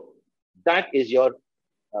back. So that is your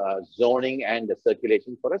zoning and the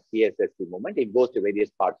circulation for a CSSC movement. It goes to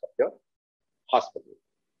various parts of your hospital.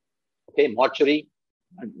 Okay, mortuary,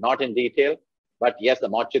 not in detail, but yes, the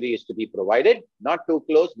mortuary is to be provided, not too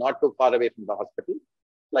close, not too far away from the hospital,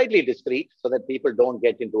 slightly discreet so that people don't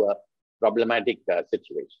get into a problematic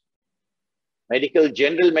situation.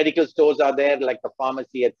 General medical stores are there, like the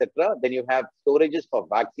pharmacy, etc. Then you have storages for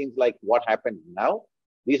vaccines, like what happened now.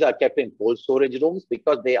 These are kept in cold storage rooms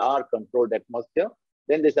because they are controlled atmosphere.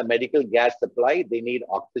 Then there's a medical gas supply. They need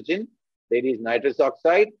oxygen. They need nitrous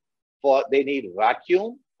oxide. They need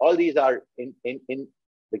vacuum. All these are in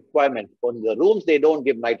requirement. On the rooms, they don't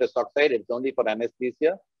give nitrous oxide. It's only for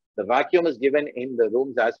anesthesia. The vacuum is given in the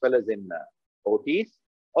rooms as well as in OTs.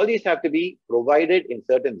 All these have to be provided in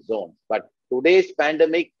certain zones. But today's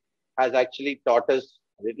pandemic has actually taught us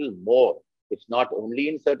a little more. It's not only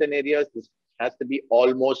in certain areas. This has to be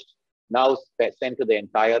almost now sent to the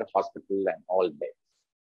entire hospital and all beds.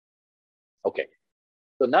 Okay.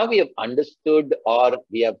 So now we have understood, or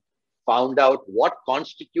we have found out what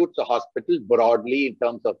constitutes a hospital broadly in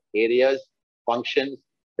terms of areas, functions,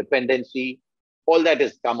 dependency, all that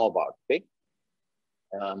has come about. Okay.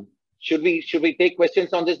 Should we take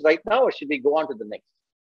questions on this right now, or should we go on to the next?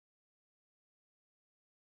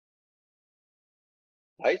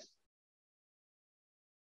 Guys?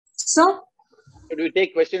 So, should we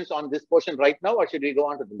take questions on this portion right now, or should we go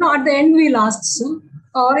on to the next? No, at the end we'll ask, sir.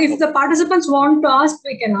 If the participants want to ask,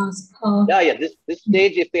 we can ask. Yeah. This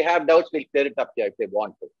stage, if they have doubts, we'll clear it up here if they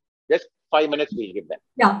want to. Just 5 minutes, we'll give them.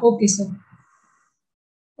 Yeah, okay, sir.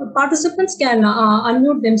 Participants can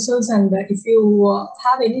unmute themselves, and if you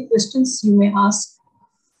have any questions, you may ask.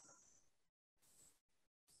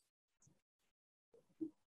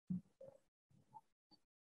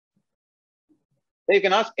 You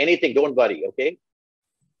can ask anything, don't worry, okay?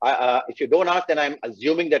 If you don't ask, then I'm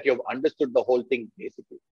assuming that you've understood the whole thing,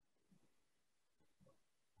 basically.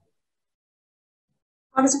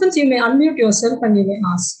 Participants, you may unmute yourself and you may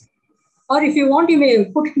ask. Or if you want, you may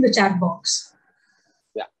put it in the chat box.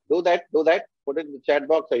 Yeah, do that. Put it in the chat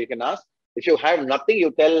box so you can ask. If you have nothing,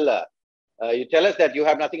 you tell us that you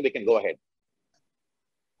have nothing, we can go ahead.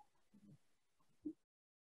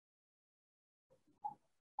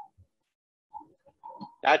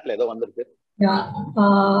 Yeah,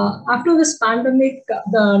 after this pandemic,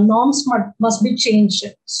 the norms must be changed.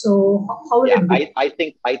 So how will it be? I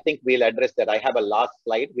think we'll address that. I have a last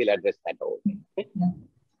slide. We'll address that. Okay. Yeah.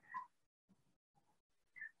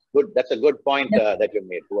 Good. That's a good point that you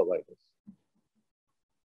made. Whoever it is.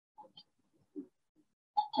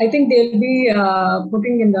 I think they'll be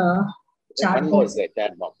putting in the chat box.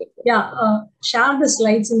 Chat box. Yeah, share the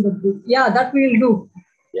slides in the group. Yeah, that we'll do.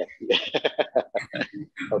 Yeah.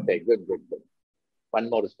 Okay, good. One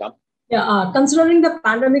more is come. Yeah, considering the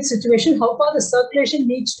pandemic situation, how far the circulation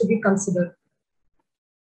needs to be considered?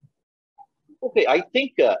 Okay, I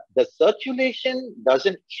think the circulation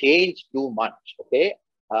doesn't change too much. Okay,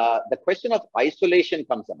 the question of isolation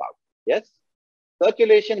comes about. Yes,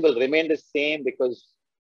 circulation will remain the same because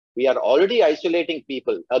we are already isolating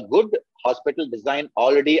people. A good hospital design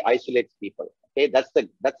already isolates people. Okay, that's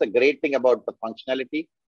the great thing about the functionality.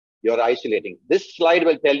 You're isolating. This slide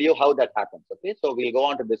will tell you how that happens. Okay, so we'll go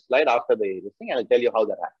on to this slide after the thing, and I'll tell you how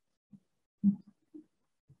that happens.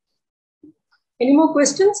 Any more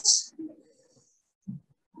questions?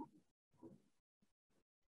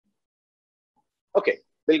 Okay,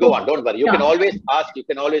 we'll go on. Don't worry. You can always ask. You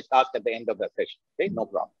can always ask at the end of the session. Okay, no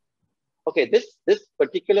problem. Okay, this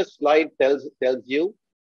particular slide tells you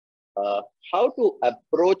how to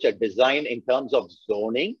approach a design in terms of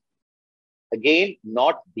zoning. Again,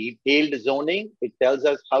 not detailed zoning. It tells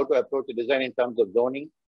us how to approach a design in terms of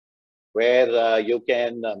zoning, where you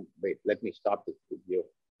can, wait, let me stop this video.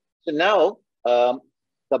 So now,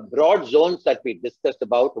 the broad zones that we discussed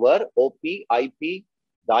about were OP, IP,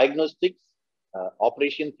 diagnostics,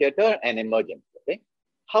 operation theater, and emergency. Okay.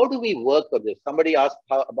 How do we work with this? Somebody asked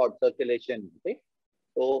about circulation. Okay.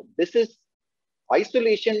 So this is,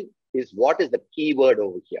 isolation is what is the key word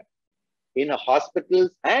over here. In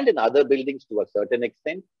hospitals and in other buildings to a certain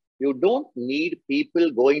extent, you don't need people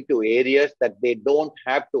going to areas that they don't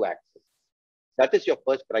have to access. That is your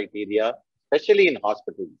first criteria, especially in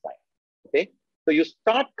hospital design. Okay, so you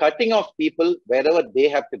start cutting off people wherever they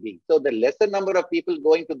have to be. So the lesser number of people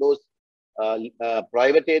going to those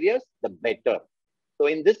private areas, the better. So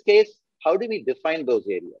in this case, how do we define those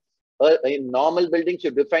areas? In normal buildings,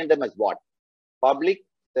 you define them as what? Public,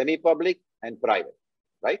 semi-public, and private,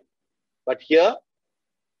 right? But here,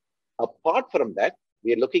 apart from that,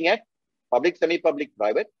 we are looking at public, semi-public,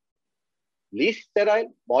 private. least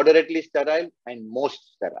sterile, moderately sterile, and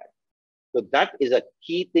most sterile. So that is a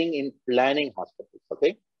key thing in planning hospitals,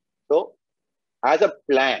 okay? So as a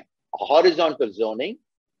plan, a horizontal zoning,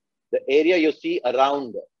 the area you see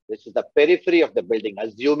around, this is the periphery of the building,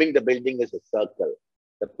 assuming the building is a circle.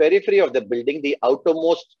 The periphery of the building, the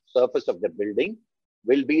outermost surface of the building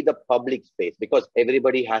will be the public space because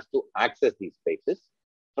everybody has to access these spaces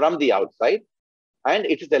from the outside. And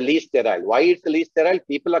it is the least sterile. Why it's the least sterile?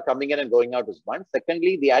 People are coming in and going out is one.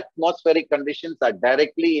 Secondly, the atmospheric conditions are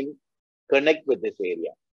directly in connect with this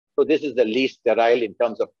area. So this is the least sterile in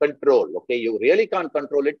terms of control. Okay, you really can't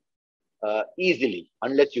control it easily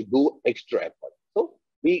unless you do extra effort. So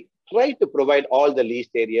we try to provide all the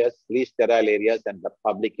least areas, least sterile areas, and the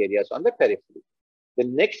public areas on the periphery. The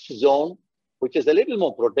next zone, which is a little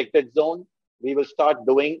more protected zone, we will start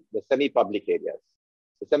doing the semi-public areas.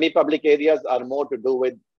 The semi-public areas are more to do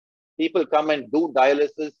with people come and do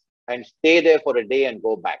dialysis and stay there for a day and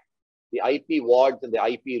go back. The IP wards and the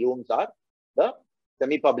IP rooms are the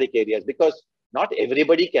semi-public areas because not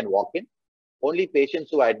everybody can walk in. Only patients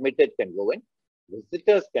who are admitted can go in.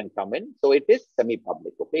 Visitors can come in. So it is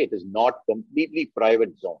semi-public, okay? It is not completely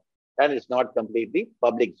private zone and it's not completely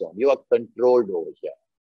public zone. You are controlled over here.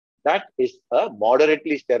 That is a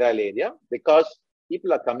moderately sterile area because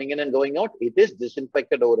people are coming in and going out. It is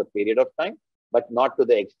disinfected over a period of time, but not to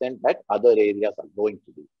the extent that other areas are going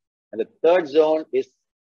to be. And the third zone is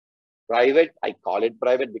private. I call it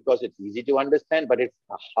private because it's easy to understand, but it's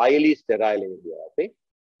a highly sterile area, okay?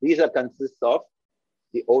 These are consists of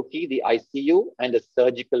the OT, the ICU, and the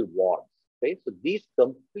surgical wards, okay? So these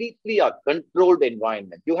completely are controlled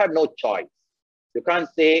environment. You have no choice. You can't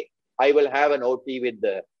say, I will have an OT with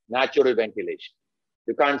the natural ventilation.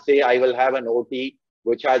 You can't say, I will have an OT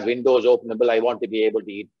which has windows openable. I want to be able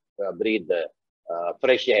to breathe the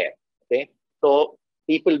fresh air, okay? So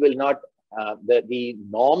people will not, the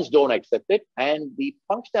norms don't accept it and the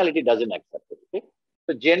functionality doesn't accept it, okay?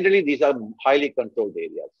 So generally, these are highly controlled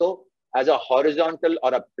areas. So as a horizontal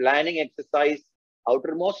or a planning exercise,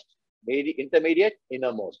 outermost, maybe intermediate,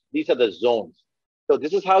 innermost, these are the zones. So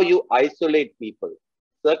this is how you isolate people.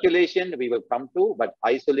 Circulation, we will come to, but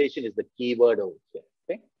isolation is the key word over here,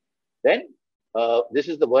 okay? Then this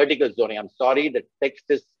is the vertical zoning. I'm sorry, the text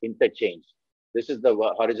is interchanged. This is the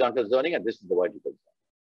horizontal zoning and this is the vertical zoning.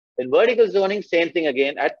 In vertical zoning, same thing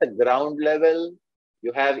again. At the ground level,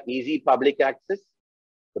 you have easy public access.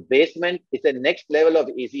 The basement is the next level of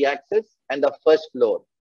easy access and the first floor.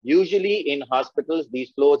 Usually in hospitals,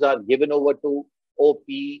 these floors are given over to OP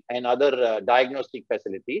and other diagnostic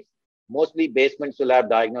facilities. Mostly basements will have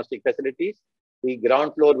diagnostic facilities. The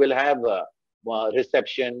ground floor will have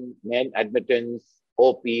reception, men admittance,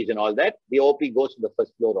 OPs and all that. The OP goes to the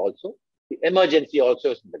first floor also. The emergency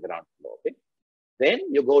also is in the ground floor. Okay? Then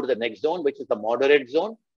you go to the next zone, which is the moderate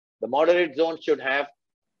zone. The moderate zone should have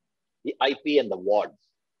the IP and the wards.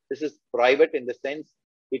 This is private in the sense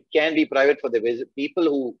it can be private for the people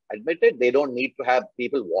who admitted. They don't need to have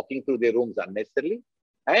people walking through their rooms unnecessarily.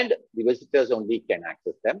 And the visitors only can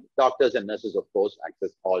access them. Doctors and nurses, of course,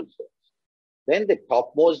 access all zones. Then the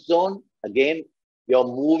topmost zone, again, you're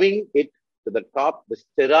moving it to the top. The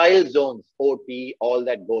sterile zones, OT, all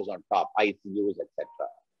that goes on top, ICUs, etc.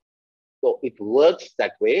 So it works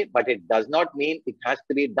that way, but it does not mean it has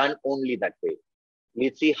to be done only that way.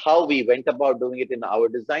 Let's see how we went about doing it in our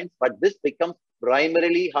designs, but this becomes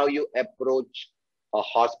primarily how you approach a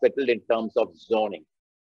hospital in terms of zoning.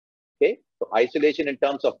 Okay, so isolation in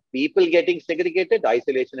terms of people getting segregated,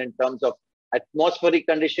 isolation in terms of atmospheric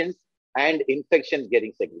conditions and infections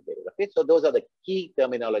getting segregated. Okay, so those are the key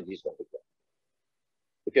terminologies over here.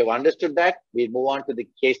 If you have understood that, we'll move on to the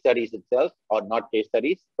case studies itself, or not case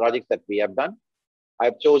studies, projects that we have done.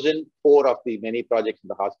 I've chosen 4 of the many projects in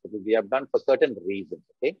the hospital we have done for certain reasons.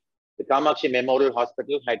 Okay, the Kamakshi Memorial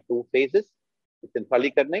Hospital had 2 phases. It's in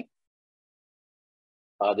Pallikarnai.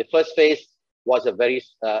 The first phase was a very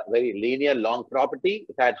linear, long property.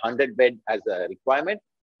 It had 100 bed as a requirement.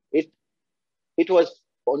 It was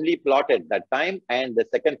only plotted that time, and the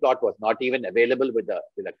second plot was not even available with the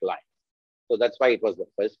client. So that's why it was the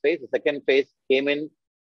first phase. The second phase came in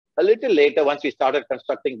a little later. Once we started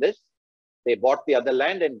constructing this, they bought the other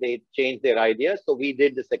land and they changed their ideas. So we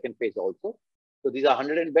did the second phase also. So these are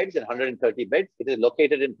 100 beds and 130 beds. It is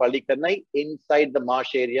located in Pallikarnai, inside the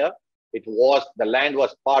marsh area. The land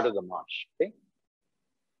was part of the marsh. Okay.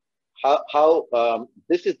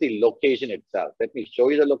 This is the location itself. Let me show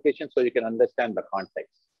you the location so you can understand the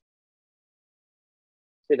context.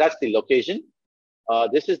 So that's the location.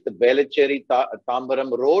 This is the Belacheri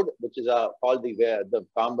Tambaram Road, which is called the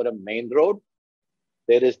Tambaram Main Road.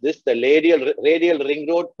 there is this, the radial ring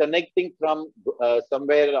road connecting from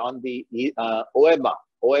somewhere on the OMR.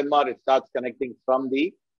 OMR, it starts connecting from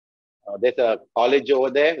the, there's a college over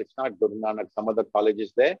there. It's not Guru Nanak, some other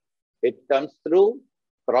colleges there. It comes through,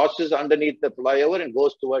 crosses underneath the flyover and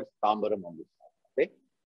goes towards Tambaram on this side. Okay.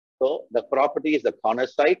 So the property is the corner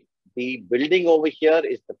site. The building over here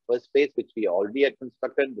is the first phase, which we already had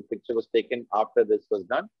constructed. The picture was taken after this was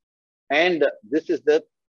done. And this is the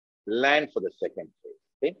land for the second phase.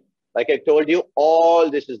 Okay. Like I told you,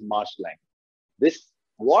 all this is marshland. This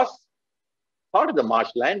was part of the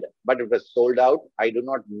marshland, but it was sold out. I do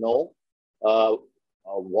not know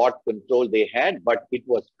what control they had, but it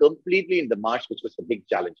was completely in the marsh, which was a big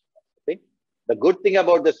challenge. Okay. The good thing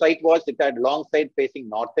about the site was it had long side facing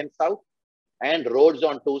north and south and roads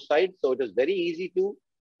on two sides. So it was very easy to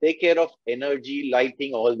take care of energy,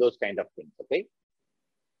 lighting, all those kind of things. Okay.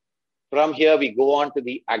 From here, we go on to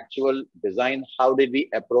the actual design. How did we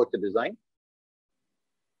approach the design?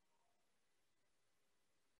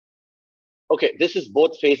 Okay, this is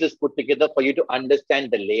both phases put together for you to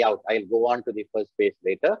understand the layout. I'll go on to the first phase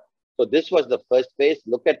later. So this was the first phase.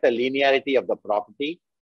 Look at the linearity of the property.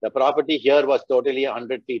 The property here was totally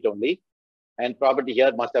 100 feet only. And property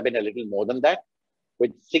here must have been a little more than that.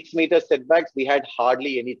 With 6 meter setbacks, we had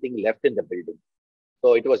hardly anything left in the building.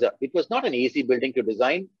 So it was not an easy building to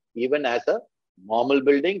design, even as a normal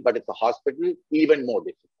building, but it's a hospital, even more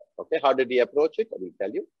difficult. Okay, how did we approach it? I will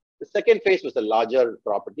tell you. The second phase was a larger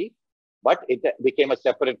property, but it became a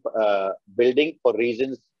separate building for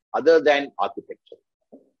reasons other than architecture.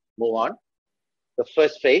 Move on. The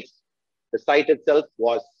first phase, the site itself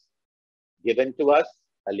was given to us,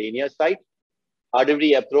 a linear site. How did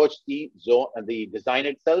we approach the zone, the design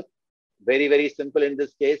itself? Very, very simple in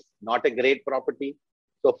this case, not a great property.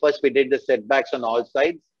 So first we did the setbacks on all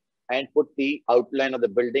sides and put the outline of the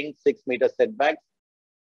building, 6 meter setbacks.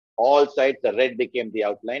 All sides, the red became the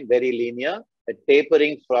outline, very linear, a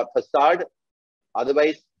tapering facade,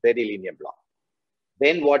 otherwise very linear block.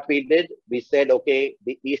 Then what we did, we said, okay,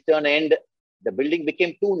 the eastern end, the building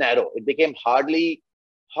became too narrow. It became hardly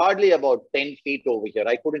about 10 feet over here.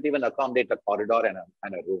 I couldn't even accommodate a corridor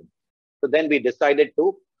and a room. So then we decided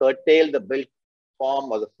to curtail the built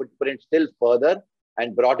form or the footprint still further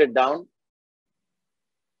and brought it down.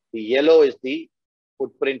 The yellow is the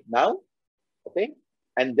footprint now. Okay.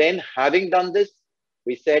 And then having done this,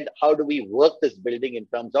 we said, how do we work this building in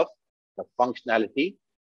terms of the functionality?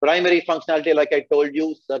 Primary functionality, like I told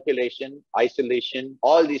you, circulation, isolation,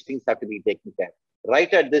 all these things have to be taken care of.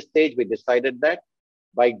 Right at this stage, we decided that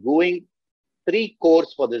by going 3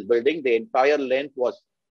 cores for this building, the entire length was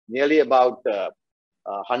nearly about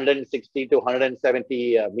 160 to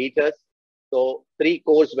 170 meters. So 3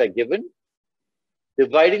 cores were given,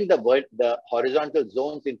 dividing the horizontal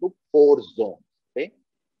zones into 4 zones. Okay.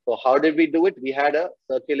 So how did we do it? We had a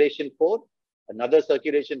circulation core, another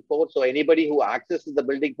circulation core. So anybody who accesses the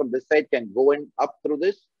building from this side can go in up through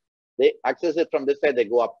this. They access it from this side, they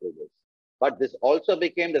go up through this. But this also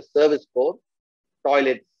became the service core.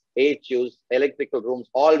 Toilets, HUs, electrical rooms,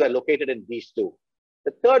 all were located in these 2.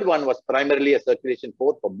 The third one was primarily a circulation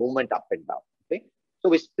core for movement up and down. Okay. So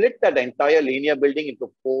we split that entire linear building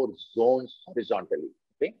into 4 zones horizontally.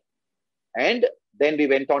 Okay. And then we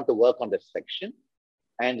went on to work on the section.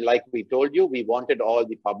 And like we told you, we wanted all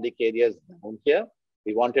the public areas down here.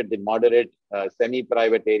 We wanted the moderate,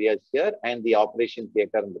 semi-private areas here and the operation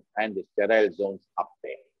theater and the sterile zones up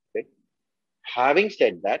there. Okay. Having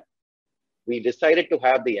said that, we decided to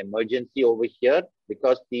have the emergency over here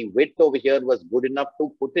because the width over here was good enough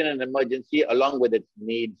to put in an emergency along with its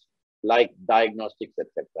needs like diagnostics,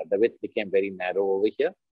 etc. The width became very narrow over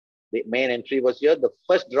here. The main entry was here. The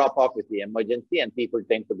first drop off is the emergency and people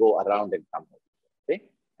tend to go around and come over, okay?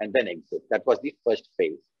 And then exit. That was the first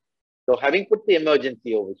phase. So having put the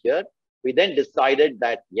emergency over here, we then decided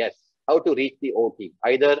that, yes, how to reach the OT.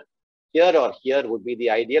 Either here or here would be the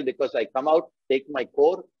ideal because I come out, take my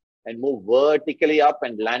core, and move vertically up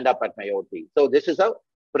and land up at my OT. So this is a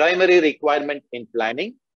primary requirement in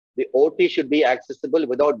planning. The OT should be accessible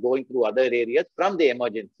without going through other areas from the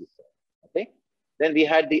emergency zone. Okay. Then we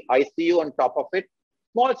had the ICU on top of it.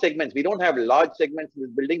 Small segments. We don't have large segments in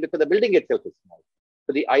this building because the building itself is small.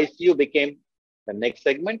 So the ICU became the next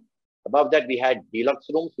segment. Above that, we had deluxe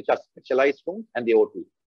rooms, which are specialized rooms, and the OT.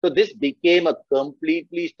 So this became a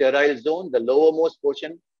completely sterile zone. The lowermost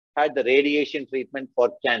portion had the radiation treatment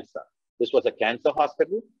for cancer. This was a cancer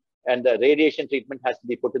hospital and the radiation treatment has to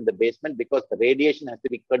be put in the basement because the radiation has to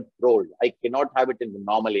be controlled. I cannot have it in the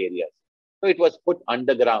normal areas. So it was put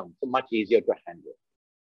underground, so much easier to handle.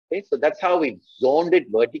 Okay, so that's how we zoned it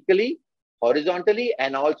vertically. horizontally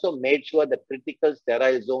and also made sure the critical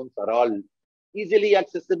sterile zones are all easily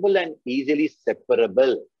accessible and easily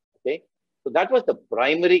separable. Okay, so that was the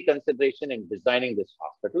primary consideration in designing this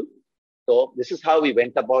hospital. So this is how we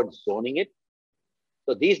went about zoning it.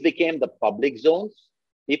 So these became the public zones.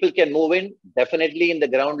 People can move in definitely in the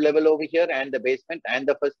ground level over here and the basement and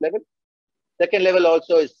the first level. Second level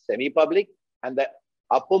also is semi-public, and the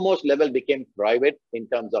uppermost level became private in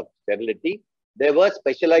terms of sterility. There were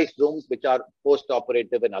specialized rooms which are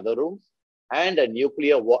post-operative in other rooms, and a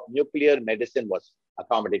nuclear medicine was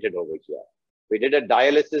accommodated over here. We did a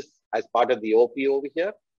dialysis as part of the OP over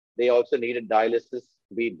here. They also needed dialysis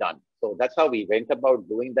to be done. So that's how we went about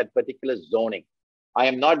doing that particular zoning. I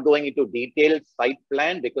am not going into detailed site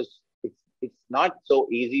plan because it's not so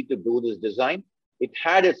easy to do this design. It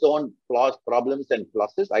had its own flaws, problems, and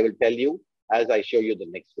pluses. I will tell you as I show you the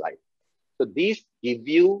next slide. So these give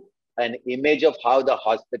you an image of how the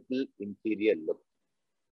hospital interior looks.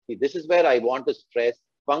 See, this is where I want to stress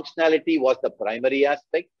functionality was the primary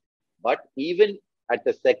aspect, but even at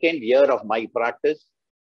the second year of my practice,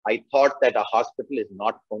 I thought that a hospital is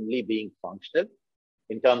not only being functional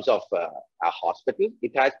in terms of a hospital,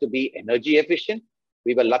 it has to be energy efficient.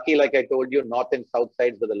 We were lucky, like I told you, north and south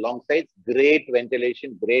sides were the long sides, great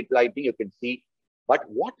ventilation, great lighting, you can see. But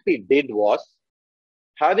what we did was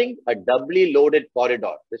having a doubly loaded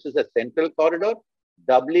corridor. This is a central corridor,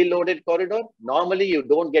 doubly loaded corridor. Normally, you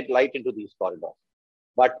don't get light into these corridors.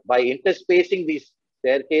 But by interspacing these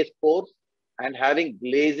staircase pores and having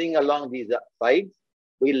glazing along these sides,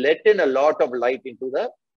 we let in a lot of light into the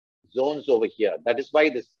zones over here. That is why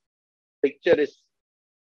this picture is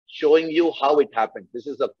showing you how it happens. This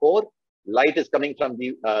is a core, light is coming from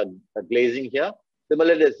the glazing here.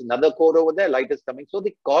 Similarly, there's another core over there, light is coming. So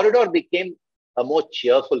the corridor became a more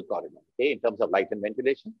cheerful corridor, okay, in terms of light and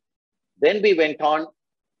ventilation. Then we went on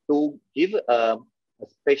to give a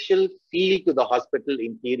special feel to the hospital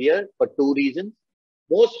interior for two reasons.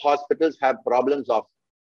 Most hospitals have problems of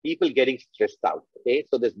people getting stressed out, okay?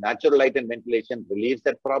 So this natural light and ventilation relieves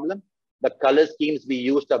that problem. The color schemes we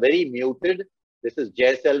used are very muted. This is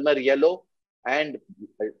Jaisalmer yellow and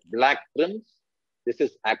black trims. This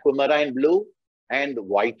is aquamarine blue and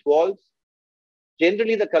white walls.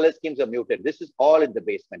 Generally, the color schemes are muted. This is all in the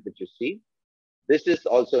basement, which you see. This is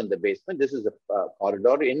also in the basement. This is a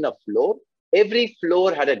corridor in a floor. Every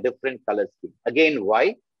floor had a different color scheme. Again,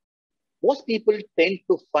 why? Most people tend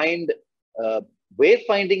to find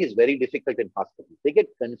wayfinding is very difficult in hospitals. They get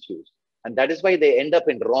confused. And that is why they end up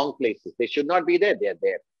in wrong places. They should not be there. They are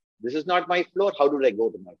there. This is not my floor. How do I go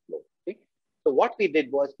to my floor? Okay? So what we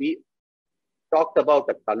did was we talked about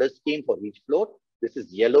a color scheme for each floor. This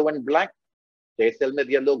is yellow and black, Jaisalmer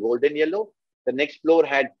yellow, golden yellow. The next floor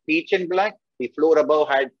had peach and black. The floor above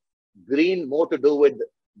had green, more to do with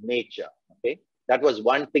nature. Okay, that was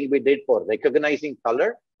one thing we did for recognizing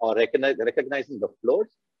color or recognizing the floors.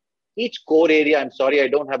 Each core area, I'm sorry, I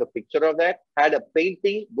don't have a picture of that, had a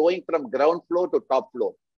painting going from ground floor to top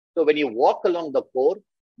floor. So when you walk along the core,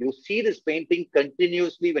 you see this painting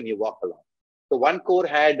continuously when you walk along. So one core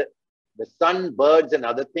had the sun, birds, and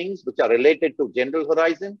other things which are related to general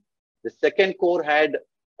horizon. The second core had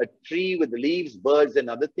a tree with leaves, birds, and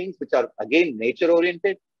other things which are again nature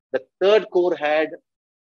oriented. The third core had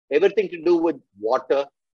everything to do with water,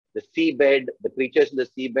 the seabed, the creatures in the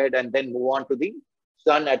seabed, and then move on to the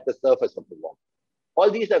sun at the surface of the water.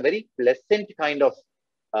 All these are very pleasant kind of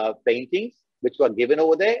paintings which were given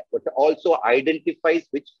over there, but also identifies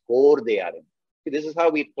which core they are in. See, this is how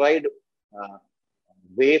we tried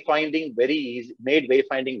wayfinding very easy, made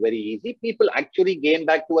wayfinding very easy. People actually came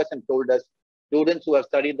back to us and told us, students who have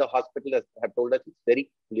studied the hospital have told us it's very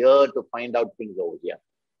clear to find out things over here.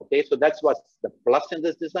 Okay, so that's what's the plus in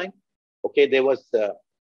this design. Okay, there was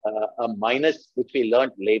a minus which we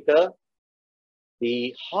learned later.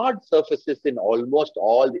 The hard surfaces in almost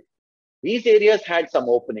all these areas had some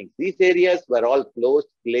openings. These areas were all closed,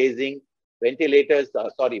 glazing, ventilators,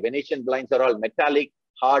 Venetian blinds are all metallic,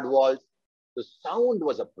 hard walls. The sound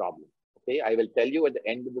was a problem. Okay, I will tell you at the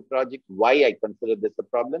end of the project why I consider this a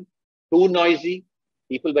problem. Too noisy,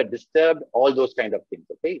 people were disturbed, all those kind of things.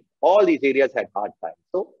 Okay, all these areas had hard time.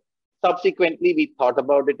 So subsequently, we thought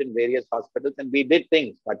about it in various hospitals and we did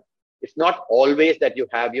things, but it's not always that you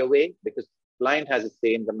have your way because client has a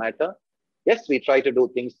say in the matter. Yes, we try to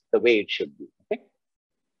do things the way it should be. Okay.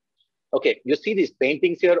 Okay, you see these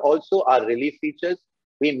paintings here also are relief features.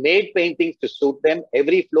 We made paintings to suit them.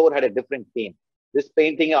 Every floor had a different theme. This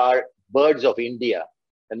painting are birds of India.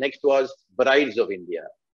 The next was brides of India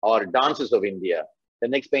or dances of India. The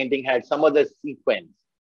next painting had some other sequence.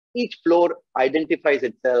 Each floor identifies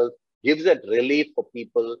itself, gives it relief for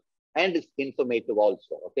people. and it's informative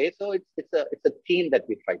also. Okay, so it's a theme that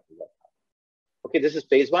we try to work on. Okay, this is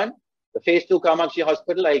phase 1. The phase 2 Kamakshi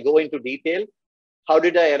Hospital, I'll go into detail. How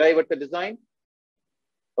did I arrive at the design?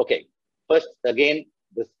 Okay, first again,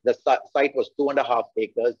 the site was 2.5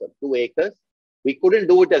 acres or 2 acres. We couldn't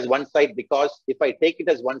do it as one site because if I take it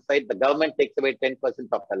as one site, the government takes away 10%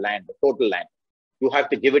 of the land, the total land. You have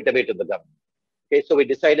to give it away to the government. Okay, so we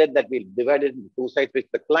decided that we'll divide it into 2 sites, which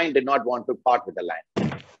the client did not want to part with the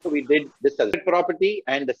land. So we did this as a property,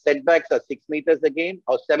 and the setbacks are 6 meters again,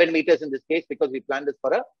 or 7 meters in this case, because we planned this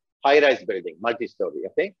for a high-rise building, multi-story.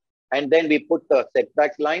 Okay, and then we put the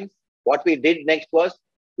setbacks lines. What we did next was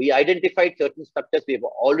we identified certain structures we have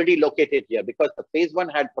already located here because the phase 1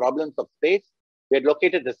 had problems of space. We had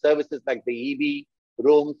located the services like the EV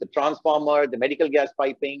rooms, the transformer, the medical gas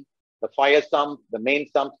piping, the fire sump, the main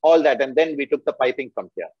sump, all that. And then we took the piping from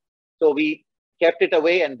here. So we kept it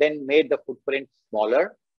away and then made the footprint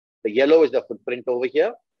smaller. The yellow is the footprint over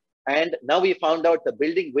here. And now we found out the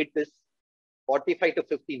building width is 45 to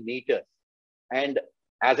 50 meters. And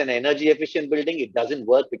as an energy efficient building, it doesn't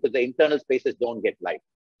work because the internal spaces don't get light.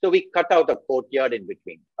 So we cut out a courtyard in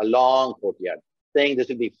between, a long courtyard, saying this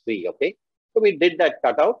will be free. Okay. So we did that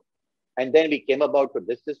cutout, and then we came about to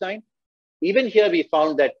this design. Even here, we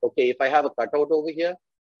found that, okay, if I have a cutout over here,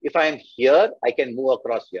 if I am here, I can move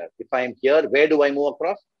across here. If I am here, where do I move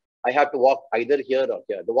across? I have to walk either here or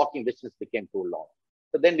here. The walking distance became too long.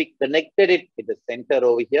 So then we connected it in the center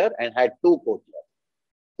over here and had 2 courtyards.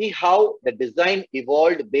 See how the design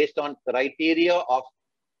evolved based on criteria of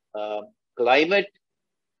climate,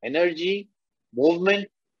 energy, movement,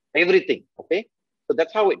 everything. Okay. So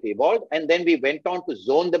that's how it evolved. And then we went on to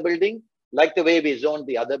zone the building like the way we zoned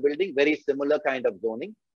the other building, very similar kind of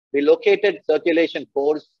zoning. We located circulation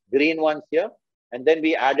cores, green ones here, and then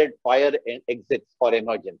we added fire exits for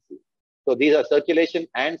emergency. So these are circulation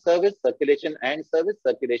and service, circulation and service,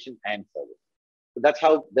 circulation and service. So that's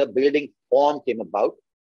how the building form came about.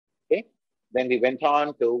 Okay. Then we went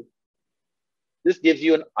on to, this gives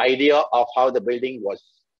you an idea of how the building was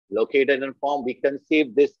located and formed. We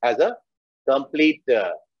conceived this as a complete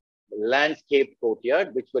landscape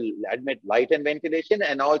courtyard, which will admit light and ventilation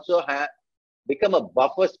and also become a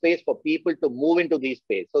buffer space for people to move into these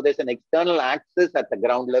spaces. So there's an external access at the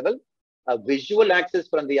ground level, a visual access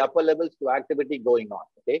from the upper levels to activity going on.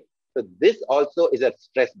 Okay, so this also is a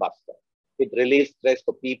stress buster. It relieves stress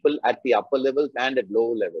for people at the upper levels and at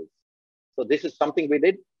low levels. So this is something we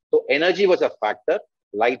did. So energy was a factor,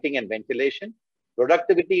 lighting and ventilation,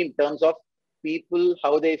 productivity in terms of people,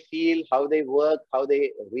 how they feel, how they work, how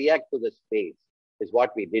they react to the space is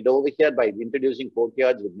what we did over here by introducing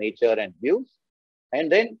courtyards with nature and views.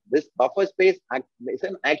 And then this buffer space is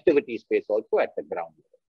an activity space also at the ground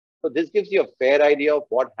level. So this gives you a fair idea of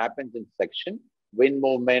what happens in section. Wind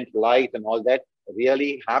movement, light and all that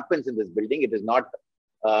really happens in this building. It is not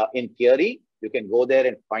in theory. You can go there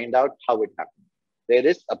and find out how it happens. There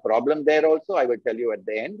is a problem there also. I will tell you at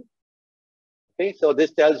the end. Okay, so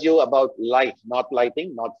this tells you about light, north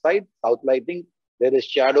lighting, north side, south lighting. There is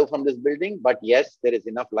shadow from this building, but yes, there is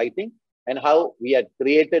enough lighting, and how we had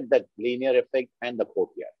created that linear effect and the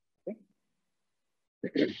courtyard.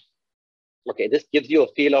 Okay, okay, this gives you a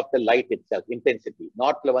feel of the light itself, intensity.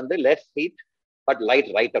 North Lavande, less heat, but light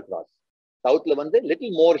right across. South Lavande,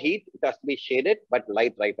 little more heat. It has to be shaded, but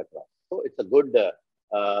light right across. So it's a good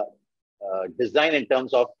design in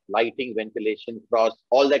terms of lighting, ventilation, cross,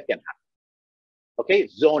 all that can happen. Okay,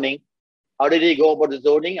 zoning. How did he go about the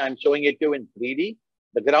zoning? I'm showing it to you in 3D.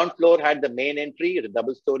 The ground floor had the main entry, the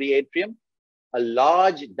double-story atrium, a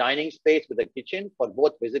large dining space with a kitchen for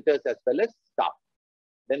both visitors as well as staff.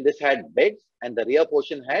 Then this had beds, and the rear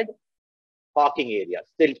portion had parking area,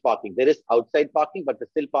 still parking. There is outside parking, but the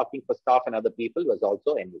still parking for staff and other people was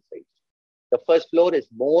also envisaged. The first floor is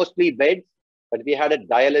mostly beds, but we had a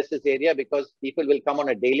dialysis area because people will come on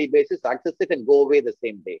a daily basis, access it and go away the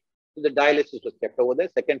same day. So the dialysis was kept over there.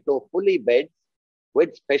 Second floor, fully beds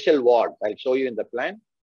with special wards. I'll show you in the plan.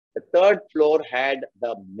 The third floor had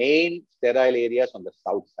the main sterile areas on the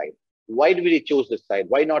south side. Why did we choose this side?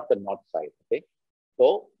 Why not the north side? Okay.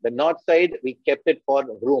 So the north side, we kept it for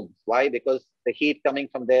rooms. Why? Because the heat coming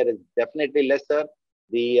from there is definitely lesser.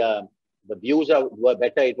 The views were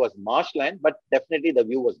better. It was marshland, but definitely the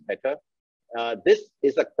view was better. This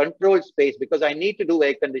is a controlled space because I need to do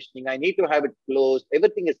air conditioning. I need to have it closed.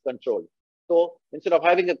 Everything is controlled. So instead of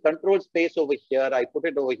having a controlled space over here, I put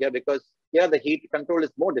it over here because here the heat control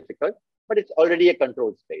is more difficult, but it's already a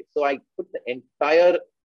controlled space. So I put the entire,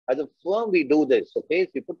 as a firm, we do this. Okay,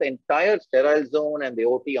 so we put the entire sterile zone and the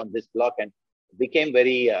OT on this block, and it became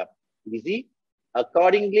very easy.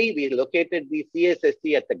 Accordingly, we located the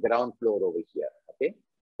CSST at the ground floor over here. Okay,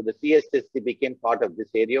 so the CSST became part of this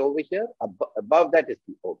area over here. Above that is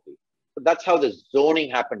the OP. So that's how the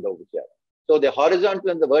zoning happened over here. So the horizontal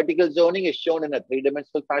and the vertical zoning is shown in a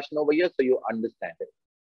three-dimensional fashion over here, so you understand it.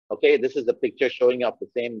 Okay, this is the picture showing up the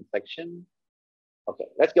same section. Okay,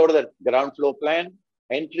 let's go to the ground floor plan.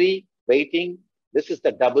 Entry, waiting. This is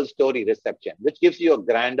the double-story reception, which gives you a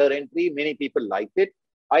grander entry. Many people liked it.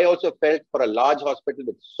 I also felt for a large hospital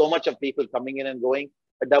with so much of people coming in and going,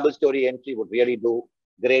 a double-story entry would really do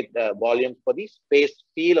great volume for the space,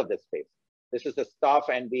 feel of the space. This is the staff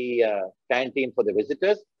and the canteen for the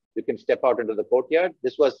visitors. You can step out into the courtyard.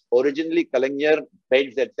 This was originally Kalangar,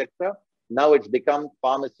 beds, etc. Now it's become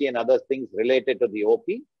pharmacy and other things related to the OP.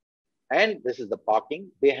 And this is the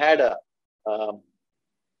parking. They had a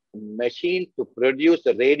machine to produce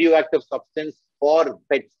a radioactive substance for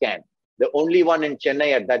PET scan. The only one in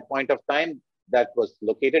Chennai at that point of time that was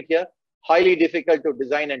located here. Highly difficult to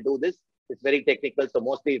design and do this. It's very technical. So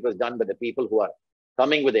mostly it was done by the people who are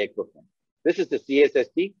coming with the equipment. This is the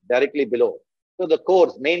CSST directly below. So the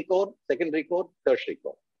cores, main core, secondary core, tertiary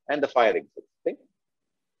core, and the fire exits. Okay?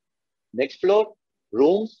 Next floor,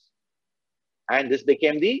 rooms. And this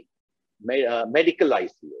became the medical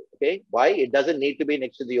ICU. Okay, why? It doesn't need to be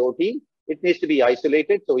next to the OT. It needs to be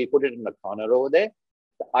isolated. So we put it in the corner over there.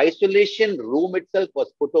 The isolation room itself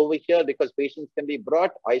was put over here because patients can be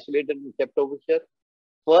brought, isolated and kept over here.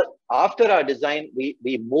 After our design, we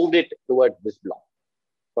moved it towards this block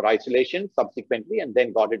for isolation subsequently, and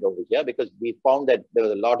then got it over here because we found that there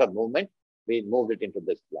was a lot of movement. We moved it into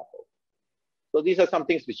this block. So these are some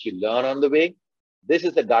things which you learn on the way. This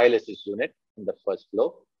is the dialysis unit in the first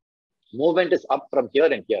floor. Movement is up from here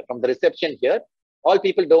and here. From the reception here, all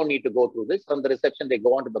people don't need to go through this. From the reception, they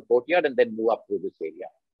go on to the courtyard and then move up through this area.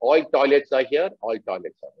 All toilets are here. All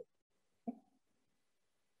toilets are here.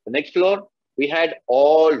 The next floor, we had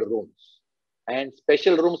all rooms and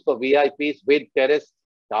special rooms for VIPs with terrace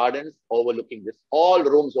gardens overlooking this. All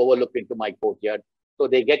rooms overlook into my courtyard. So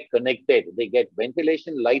they get connected. They get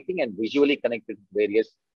ventilation, lighting, and visually connected to various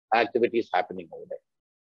activities happening over there.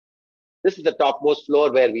 This is the topmost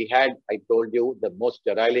floor where we had, I told you, the most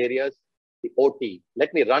sterile areas, the OT.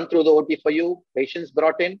 Let me run through the OT for you. Patients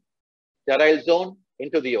brought in, sterile zone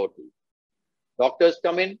into the OT. Doctors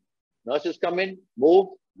come in, nurses come in, move,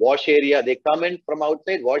 wash area. They come in from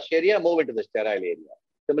outside, wash area, move into the sterile area.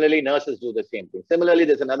 Similarly, nurses do the same thing. Similarly,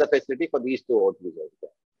 there's another facility for these two OTs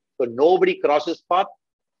also. So nobody crosses path.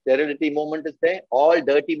 Sterility movement is there. All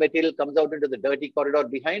dirty material comes out into the dirty corridor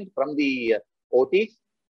behind from the OTs.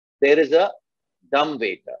 There is a dumb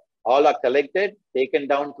waiter. All are collected, taken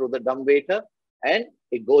down through the dumb waiter, and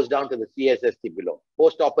it goes down to the CSST below.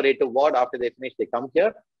 Post-operative ward, after they finish, they come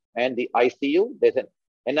here. And the ICU, there's an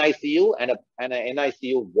NICU and an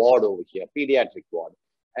NICU ward over here, pediatric ward.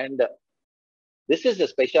 And this is a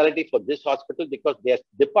specialty for this hospital because their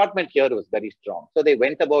department here was very strong. So they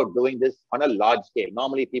went about doing this on a large scale.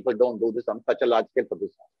 Normally, people don't do this on such a large scale for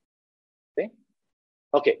this hospital.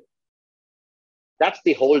 Okay. That's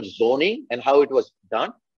the whole zoning and how it was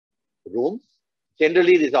done. Rooms.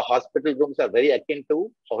 Generally, these are hospital rooms are very akin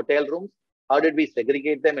to hotel rooms. How did we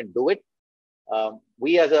segregate them and do it?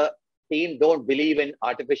 We as a team don't believe in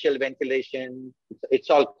artificial ventilation.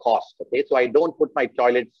 It's all cost. Okay, so I don't put my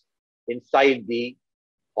toilets inside the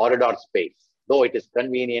corridor space, though it is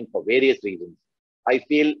convenient for various reasons. I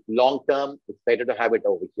feel long term, it's better to have it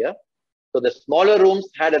over here. So the smaller rooms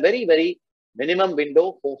had a very, very minimum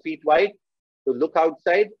window, 4 feet wide, to look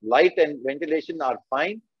outside. Light and ventilation are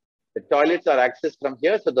fine. The toilets are accessed from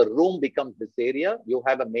here. So the room becomes this area. You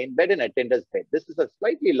have a main bed and attendant's bed. This is a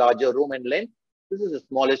slightly larger room in length. This is the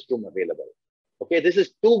smallest room available. Okay, this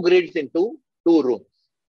is 2 grids into 2 rooms.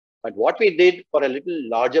 But what we did for a little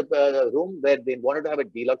larger room where they wanted to have a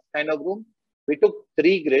deluxe kind of room, we took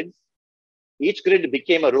 3 grids. Each grid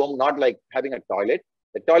became a room, not like having a toilet.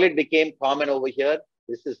 The toilet became common over here.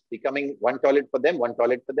 This is becoming 1 toilet for them, 1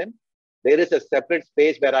 toilet for them. There is a separate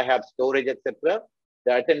space where I have storage, etc.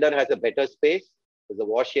 The attendant has a better space. There's a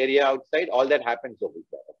wash area outside. All that happens over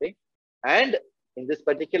here. Okay. And in this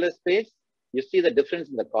particular space, you see the difference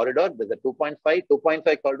in the corridor. There's a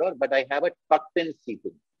 2.5 corridor, but I have a tucked in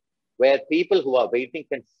seating where people who are waiting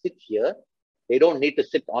can sit here. They don't need to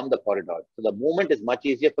sit on the corridor. So the movement is much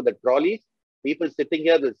easier for the trolleys. People sitting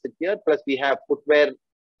here will sit here. Plus we have footwear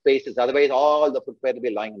spaces. Otherwise, all the footwear will be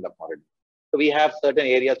lying in the corridor. So we have certain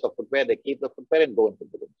areas of footwear. They keep the footwear and go into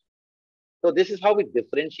the room. So this is how we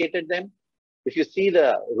differentiated them. If you see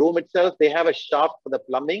the room itself, they have a shaft for the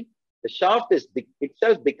plumbing. The shaft is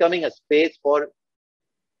itself becoming a space for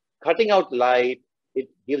cutting out light, It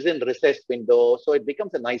gives in recessed window, so it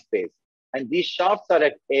becomes a nice space. And these shafts are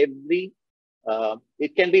at every,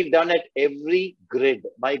 it can be done at every grid.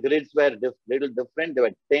 My grids were little different. There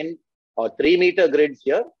were 10 or 3-meter grids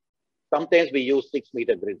here. Sometimes we use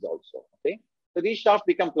 6-meter grids also. Okay. So these shafts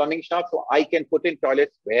become plumbing shafts. So I can put in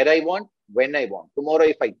toilets where I want, when I want. Tomorrow,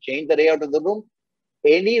 if I change the layout of the room,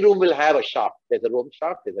 any room will have a shaft. There's a room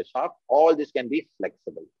shaft, there's a shaft. All this can be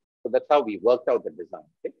flexible. So that's how we worked out the design.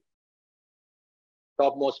 Okay.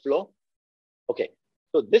 Topmost floor. Okay.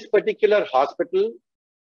 So this particular hospital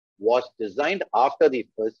was designed after the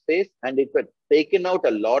first phase, and it had taken out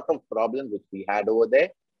a lot of problems which we had over there.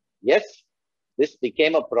 Yes, this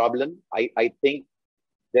became a problem. I think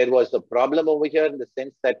there was a problem over here in the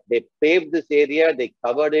sense that they paved this area, they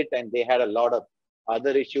covered it, and they had a lot of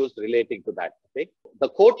other issues relating to that. Okay. The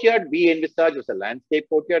courtyard we envisaged was a landscape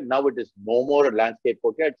courtyard. Now it is no more a landscape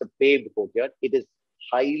courtyard. It's a paved courtyard. It is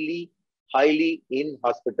highly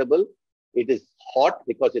inhospitable. It is hot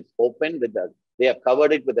because it's open with they have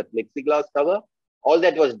covered it with a plexiglass cover. All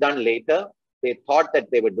that was done later. They thought that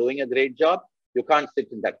they were doing a great job. You can't sit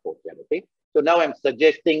in that courtyard. Okay. So now I'm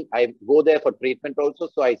suggesting I go there for treatment also.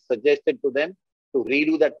 So I suggested to them to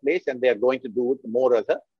redo that place, and they are going to do it more as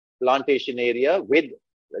a plantation area with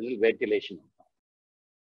a little ventilation.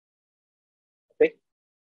 Okay.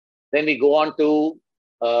 Then we go on to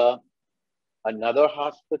another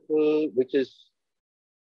hospital, which is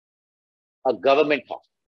a government hospital.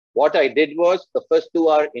 What I did was, the first two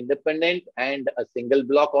are independent and a single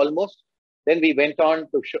block almost. Then we went on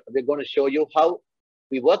to show, we're going to show you how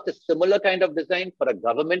we worked a similar kind of design for a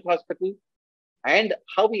government hospital, and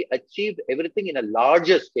how we achieved everything in a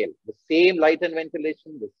larger scale. The same light and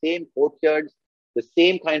ventilation, the same courtyards, the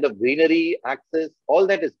same kind of greenery access, all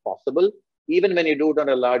that is possible, even when you do it on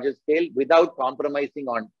a larger scale without compromising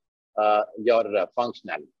on your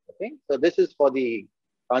functionality. Okay, so this is for the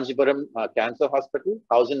Kanchipuram Cancer Hospital,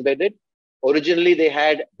 1,000-bedded. Originally, they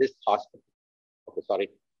had this hospital. Okay, sorry.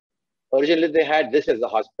 Originally, they had this as a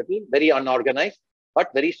hospital, very unorganized, but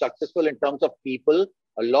very successful in terms of people.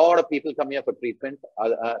 A lot of people come here for treatment.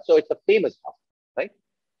 So it's a famous hospital, right?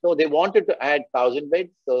 So they wanted to add 1,000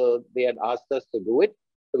 beds. So they had asked us to do it.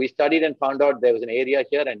 So we studied and found out there was an area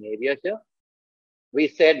here and an area here. We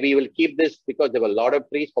said we will keep this because there were a lot of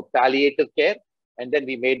trees for palliative care. And then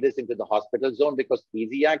we made this into the hospital zone because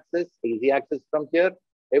easy access from here.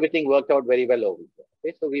 Everything worked out very well over here.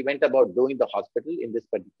 Okay, so we went about doing the hospital in this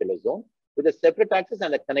particular zone with a separate access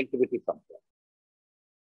and a connectivity from here.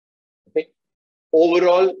 Okay.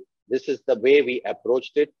 Overall, this is the way we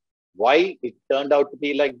approached it. Why it turned out to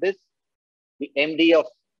be like this? The MD of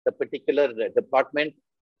the particular department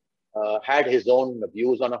had his own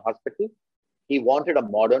views on a hospital. He wanted a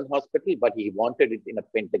modern hospital, but he wanted it in a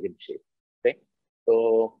pentagon shape. Okay.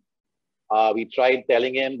 So we tried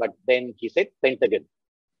telling him, but then he said pentagon.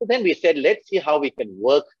 So then we said, let's see how we can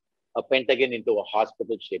work a pentagon into a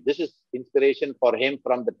hospital shape. This is inspiration for him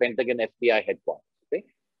from the Pentagon FBI headquarters. Okay.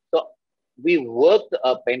 So we worked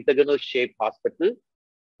a pentagonal shaped hospital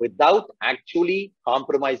without actually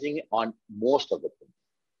compromising on most of the things.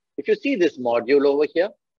 If you see this module over here,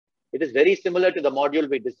 it is very similar to the module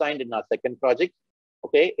we designed in our second project.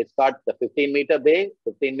 Okay, it's got the 15-meter bay,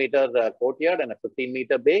 15-meter courtyard, and a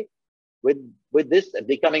 15-meter bay with this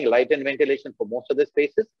becoming light and ventilation for most of the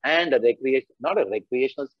spaces, and a recreation, not a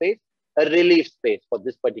recreational space, a relief space for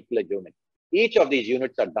this particular unit. Each of these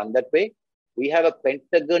units are done that way. We have a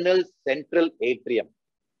pentagonal central atrium.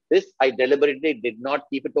 This I deliberately did not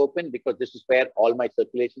keep it open because this is where all my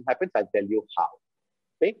circulation happens. I'll tell you how.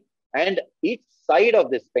 Okay, and each side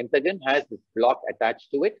of this pentagon has this block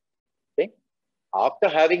attached to it. Okay, after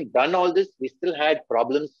having done all this, we still had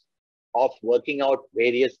problems of working out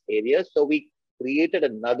various areas. So we created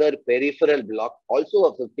another peripheral block, also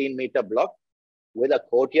a 15-meter block with a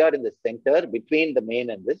courtyard in the center between the main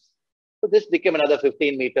and this. So this became another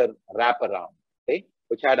 15-meter wraparound, okay,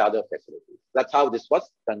 which had other facilities. That's how this was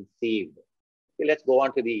conceived. Okay, let's go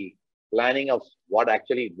on to the planning of what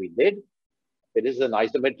actually we did. It is an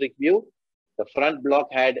isometric view. The front block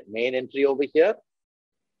had main entry over here.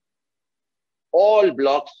 All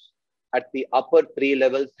blocks at the upper 3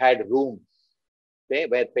 levels had rooms, okay,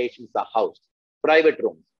 where patients are housed. Private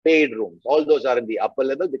rooms, paid rooms, all those are in the upper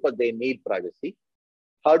level because they need privacy.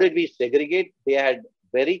 How did we segregate? They had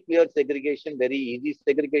very clear segregation, very easy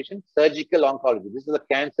segregation. Surgical oncology, this is a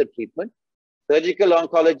cancer treatment. Surgical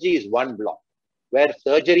oncology is one block where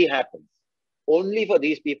surgery happens. Only for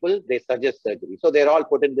these people, they suggest surgery. So they're all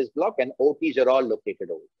put in this block, and OTs are all located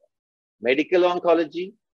over here. Medical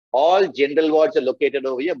oncology, all general wards are located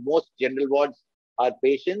over here. Most general wards are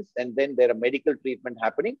patients, and then there are medical treatment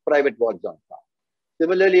happening, private wards on top.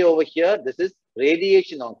 Similarly, over here, this is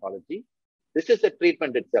radiation oncology. This is the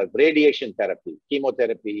treatment itself, radiation therapy,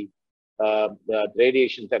 chemotherapy,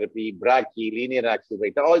 radiation therapy, brachy, linear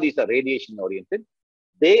accelerator, all these are radiation oriented.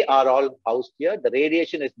 They are all housed here. The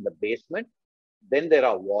radiation is in the basement. Then there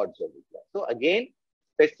are wards over here. So again,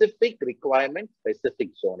 specific requirements, specific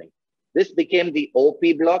zoning. This became the OP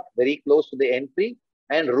block, very close to the entry,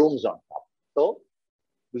 and rooms on top. So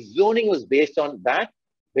the zoning was based on that.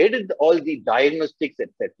 Where did all the diagnostics,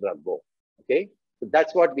 etc., go? Okay, so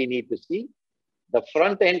that's what we need to see. The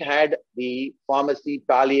front end had the pharmacy,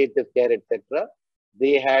 palliative care, etc.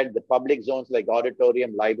 They had the public zones like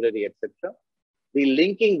auditorium, library, etc. The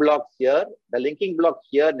linking blocks here, the linking block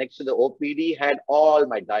here next to the OPD had all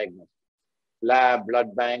my diagnostics, lab,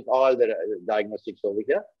 blood bank, all the diagnostics over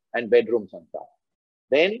here, and bedrooms on top.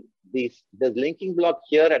 Then the linking block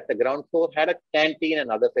here at the ground floor had a canteen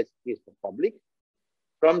and other facilities for public.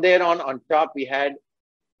 From there on top, we had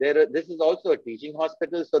this is also a teaching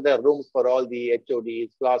hospital, so there are rooms for all the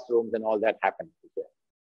HODs, classrooms, and all that happened here.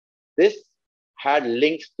 This had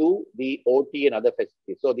links to the OT and other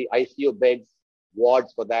facilities. So the ICU beds,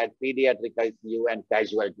 wards for that, pediatric ICU, and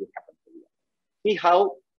casualty happened here. See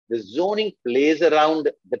how the zoning plays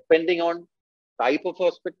around depending on type of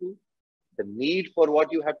hospital, the need for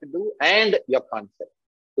what you have to do, and your concept.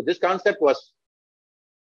 So this concept was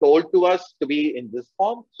told to us to be in this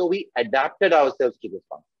form, so we adapted ourselves to this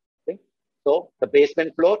form. Okay? So the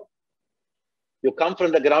basement floor, you come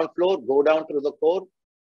from the ground floor, go down through the core,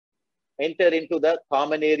 enter into the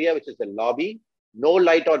common area, which is the lobby. No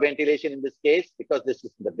light or ventilation in this case because this is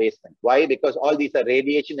in the basement. Why? Because all these are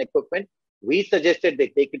radiation equipment. We suggested they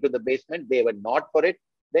take it to the basement. They were not for it.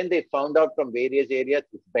 Then they found out from various areas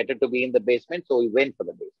it's better to be in the basement, so we went for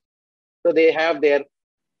the basement. So they have their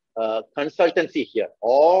consultancy here.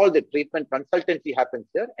 All the treatment consultancy happens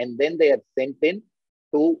here, and then they are sent in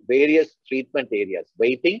to various treatment areas,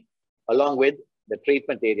 waiting along with the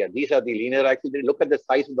treatment area. These are the linear axes. Look at the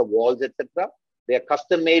size of the walls, etc. They are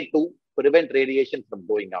custom made to prevent radiation from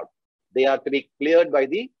going out. They are to be cleared by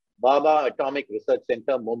the Baba Atomic Research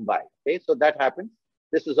Center, Mumbai. Okay, so that happens.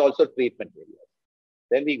 This is also treatment area.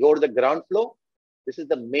 Then we go to the ground floor. This is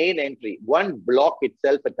the main entry. One block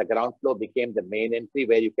itself at the ground floor became the main entry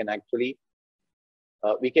where you can actually,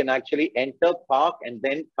 we can actually enter, park, and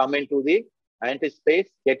then come into the anti-space,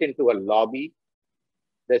 get into a lobby.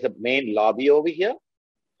 There's a main lobby over here.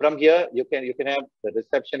 From here, you can have the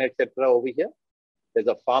reception, etc. over here. There's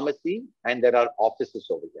a pharmacy, and there are offices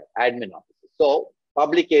over here, admin offices. So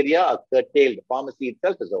public area are curtailed. The pharmacy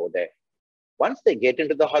itself is over there. Once they get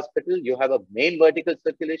into the hospital, you have a main vertical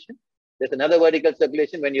circulation. There's another vertical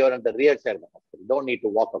circulation when you're on the rear side of the hospital. You don't need to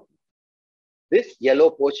walk up. This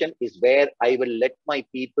yellow portion is where I will let my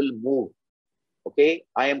people move. Okay,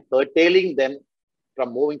 I am curtailing them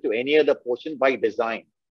from moving to any other portion by design.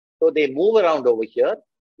 So they move around over here.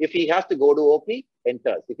 If he has to go to OP,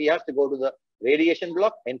 enters. If he has to go to the radiation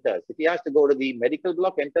block, enters. If he has to go to the medical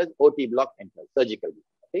block, enters. OT block, enters. Surgical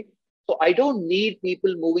block. Okay, so I don't need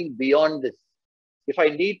people moving beyond this. If I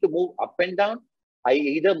need to move up and down, I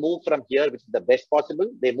either move from here, which is the best possible.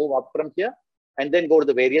 They move up from here and then go to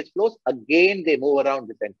the various floors. Again, they move around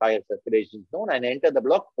this entire circulation zone and enter the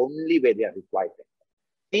block only where they are required.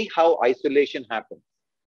 See how isolation happens.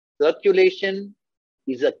 Circulation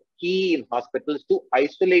is a key in hospitals to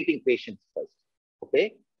isolating patients first.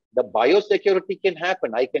 Okay, the biosecurity can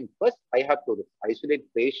happen. I have to isolate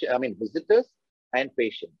visitors and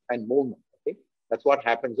patients and movement. Okay, that's what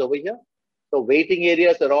happens over here. So waiting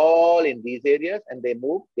areas are all in these areas, and they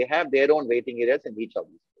move. They have their own waiting areas in each of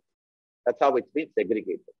these places. That's how it's been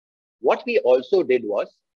segregated. What we also did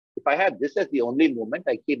was, if I have this as the only movement,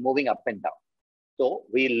 I keep moving up and down. So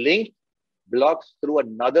we linked blocks through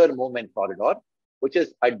another movement corridor, which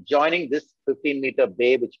is adjoining this 15-meter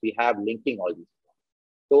bay, which we have linking all these blocks.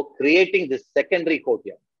 So creating this secondary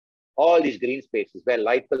courtyard, all these green spaces where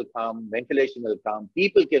light will come, ventilation will come,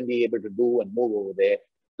 people can be able to do and move over there.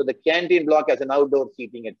 So the canteen block has an outdoor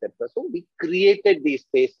seating, etc. So we created these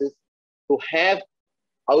spaces to have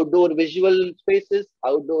outdoor visual spaces,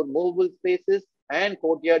 outdoor movable spaces, and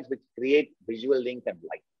courtyards which create visual link and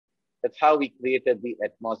light. That's how we created the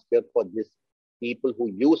atmosphere for these people who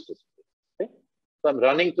use this space. Okay? So I'm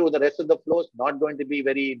running through the rest of the floors, not going to be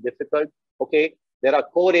very difficult. Okay, there are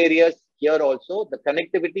core areas here also. The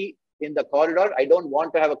connectivity in the corridor, I don't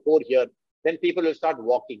want to have a core here. Then people will start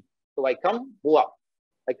walking. So I come, move up.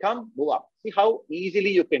 I come, move up. See how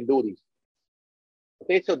easily you can do these.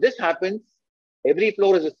 Okay, so this happens. Every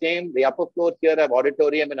floor is the same. The upper floor here have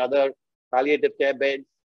auditorium and other palliative care beds.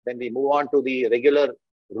 Then we move on to the regular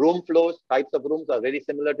room floors. Types of rooms are very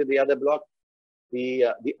similar to the other block.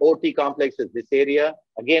 The OT complex is this area.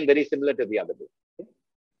 Again, very similar to the other building.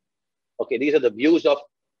 Okay, these are the views of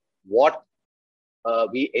what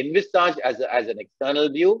we envisage as an external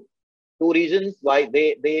view. Two reasons why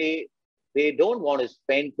they don't want to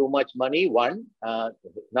spend too much money. One,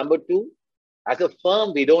 number two, as a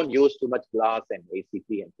firm, we don't use too much glass and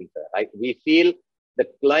ACP and things like that. Right? We feel the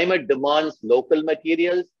climate demands local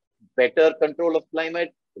materials, better control of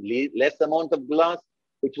climate, less amount of glass,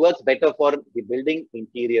 which works better for the building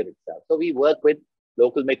interior itself. So we work with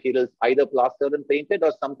local materials, either plastered and painted,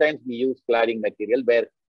 or sometimes we use cladding material where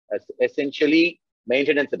essentially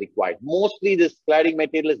maintenance is required. Mostly this cladding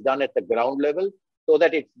material is done at the ground level so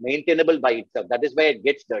that it's maintainable by itself. That is why it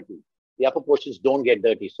gets dirty. The upper portions don't get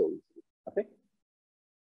dirty so easily. Okay.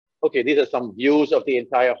 Okay, these are some views of the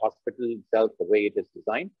entire hospital itself, the way it is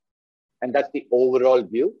designed. And that's the overall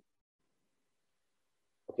view.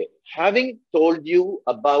 Okay, having told you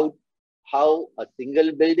about how a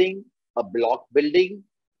single building, a block building,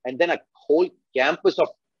 and then a whole campus of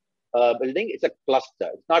building, it's a cluster.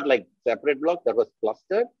 It's not like separate block that was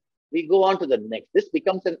clustered. We go on to the next. This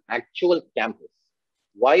becomes an actual campus.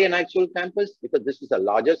 Why an actual campus? Because this is a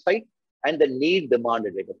larger site and the need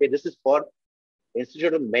demanded it. Okay, this is for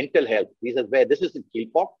Institute of Mental Health. These are where this is in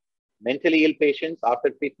Kilpok. Mentally ill patients after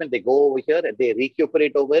treatment, they go over here and they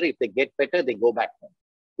recuperate over. If they get better, they go back home.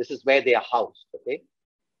 This is where they are housed. Okay,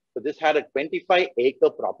 so this had a 25-acre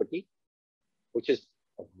property, which is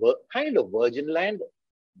a kind of virgin land,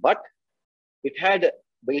 but it had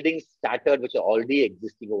buildings scattered which are already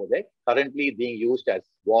existing over there, currently being used as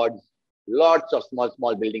wards. Lots of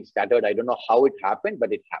small buildings scattered. I don't know how it happened,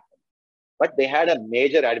 but it happened. But they had a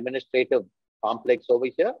major administrative complex over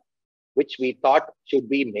here, which we thought should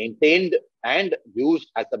be maintained and used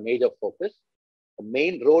as a major focus. The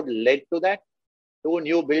main road led to that. 2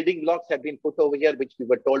 new building blocks have been put over here, which we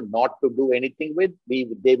were told not to do anything with.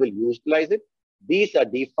 They will utilize it. These are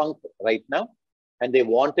defunct right now, and they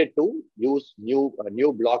wanted to use new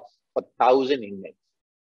blocks for 1,000 inmates.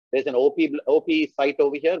 There's an OP site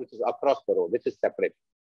over here, which is across the road, which is separate.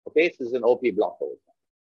 Okay, this is an OP block over here.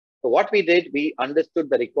 So what we did, we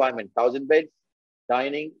understood the requirement: 1,000 beds,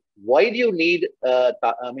 dining. Why do you need,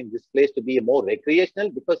 this place to be more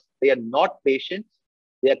recreational? Because they are not patients.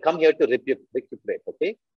 They are come here to recuperate.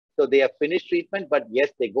 Okay, so they have finished treatment, but yes,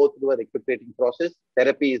 they go through a recuperating process.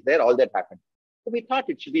 Therapy is there. All that happens. So we thought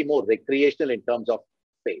it should be more recreational in terms of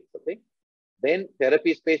space. Okay, then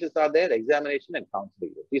therapy spaces are there, examination and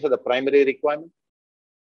counseling. These are the primary requirements.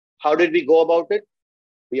 How did we go about it?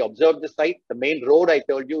 We observed the site. The main road I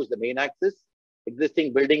told you is the main axis.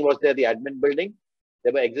 Existing building was there, the admin building.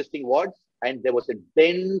 There were existing wards, and there was a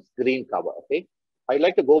dense green cover. Okay, I'd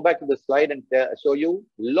like to go back to the slide and show you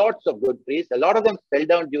lots of good trees. A lot of them fell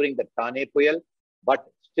down during the Thane Puyal, but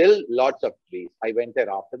still lots of trees. I went there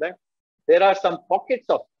after that. There are some pockets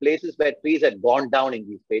of places where trees had gone down in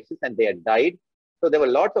these spaces and they had died. So there were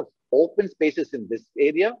lots of open spaces in this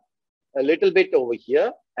area, a little bit over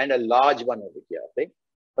here, and a large one over here. Okay?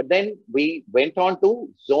 But then we went on to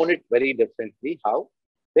zone it very differently. How?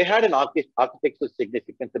 They had an architectural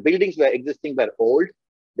significance. The buildings were existing were old.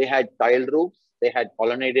 They had tile roofs. They had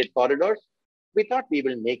pollinated corridors. We thought we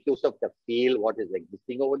will make use of the feel, what is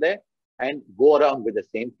existing over there, and go around with the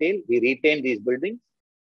same feel. We retained these buildings.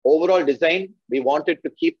 Overall design, we wanted to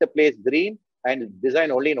keep the place green and design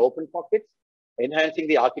only in open pockets, enhancing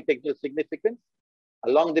the architectural significance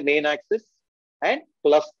along the main axis, and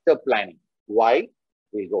cluster planning. Why?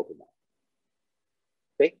 We'll go to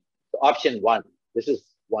that. Okay. So option 1, this is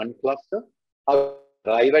one cluster. How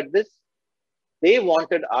to arrive at this? They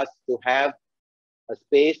wanted us to have a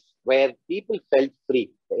space where people felt free,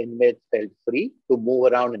 the inmates felt free to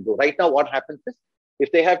move around and do. Right now, what happens is,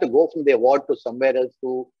 if they have to go from their ward to somewhere else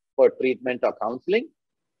for treatment or counseling,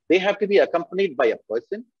 they have to be accompanied by a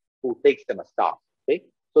person who takes them a staff. Okay?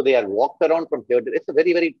 So they are walked around from here to, it's a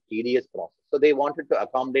very, very tedious process. So they wanted to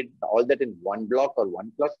accommodate all that in one block or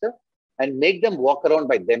one cluster and make them walk around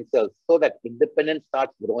by themselves so that independence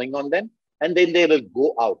starts growing on them, and then they will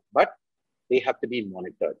go out. But they have to be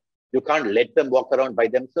monitored. You can't let them walk around by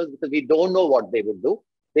themselves because we don't know what they will do.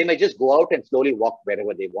 They may just go out and slowly walk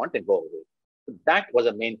wherever they want and go away. So that was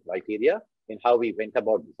a main criteria in how we went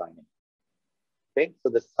about designing. Okay, so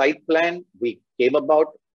the site plan we came about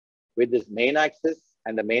with this main axis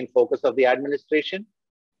and the main focus of the administration.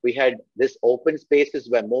 We had this open spaces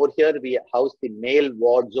were more here. We housed the male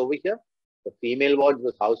wards over here. The female wards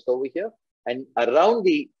was housed over here. And around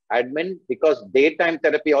the admin, because daytime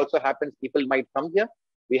therapy also happens, people might come here.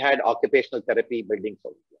 We had occupational therapy buildings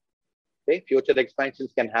over here. Okay, future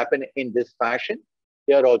expansions can happen in this fashion.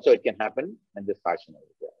 Here also it can happen in this fashion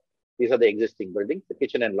over here. These are the existing buildings. The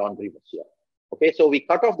kitchen and laundry was here. Okay, so we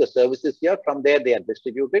cut off the services here. From there, they are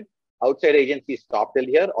distributed. Outside agencies stop till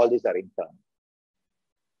here. All these are internal.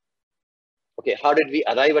 Okay, how did we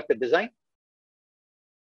arrive at the design?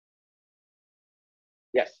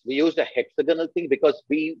 Yes, we used a hexagonal thing because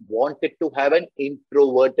we wanted to have an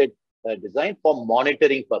introverted design for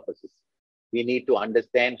monitoring purposes. We need to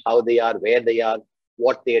understand how they are, where they are,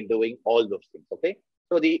 what they are doing, all those things. Okay,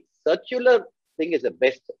 so the circular thing is the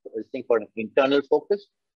best thing for an internal focus.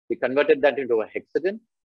 We converted that into a hexagon.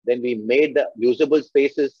 Then we made the usable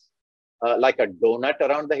spaces like a donut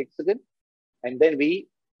around the hexagon. And then we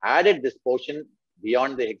added this portion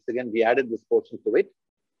beyond the hexagon. We added this portion to it,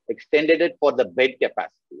 extended it for the bed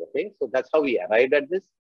capacity. Okay, so that's how we arrived at this.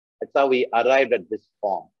 That's how we arrived at this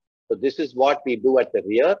form. So this is what we do at the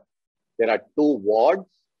rear. There are 2 wards.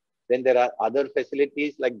 Then there are other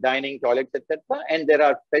facilities like dining, toilets, etc. And there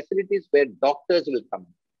are facilities where doctors will come.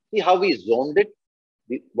 See how we zoned it?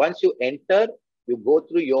 Once you enter, you go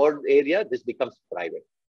through your area, this becomes private.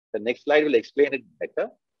 The next slide will explain it better.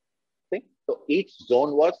 Okay? So each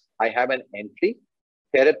zone was, I have an entry,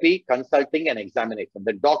 therapy, consulting, and examination.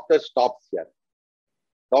 The doctor stops here.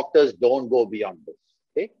 Doctors don't go beyond this.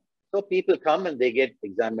 Okay? So people come and they get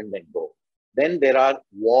examined and go. Then there are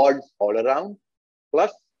wards all around,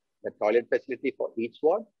 plus the toilet facility for each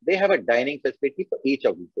ward. They have a dining facility for each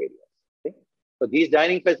of these areas. Okay? So these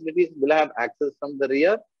dining facilities will have access from the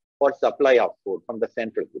rear for supply of food from the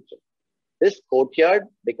central kitchen. This courtyard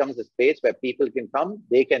becomes a space where people can come,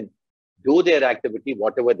 they can do their activity,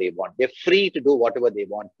 whatever they want. They're free to do whatever they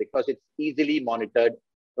want because it's easily monitored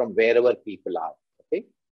from wherever people are. Okay,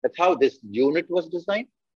 that's how this unit was designed.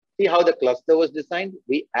 See how the cluster was designed?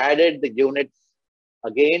 We added the units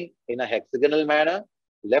again in a hexagonal manner,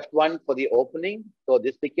 left one for the opening. So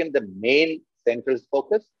this became the main central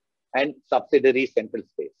focus and subsidiary central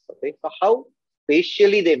space. Okay, so how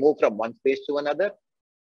spatially they move from one space to another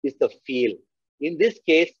is the feel. In this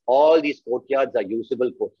case, all these courtyards are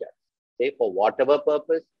usable courtyards. Okay, for whatever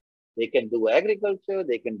purpose, they can do agriculture,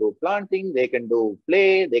 they can do planting, they can do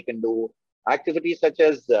play, they can do activities such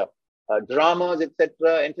as dramas,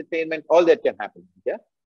 etc., entertainment, all that can happen. Yeah,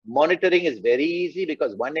 monitoring is very easy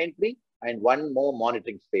because one entry and one more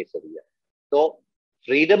monitoring space over here. So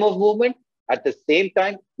freedom of movement at the same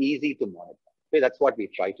time, easy to monitor. Okay, that's what we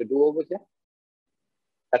try to do over here.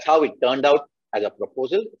 That's how it turned out as a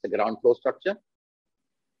proposal. It's a ground floor structure.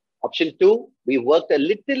 Option 2, we worked a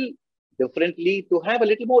little differently to have a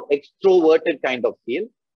little more extroverted kind of feel.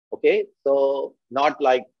 Okay, so not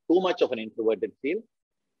like too much of an introverted feel.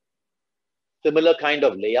 Similar kind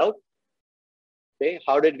of layout. Okay,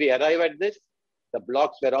 how did we arrive at this? The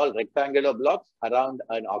blocks were all rectangular blocks around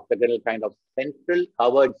an octagonal kind of central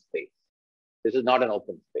covered space. This is not an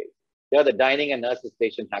open space. Here, the dining and nurses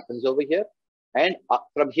station happens over here. And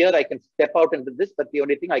from here, I can step out into this, but the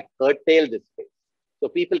only thing, I curtail this space. So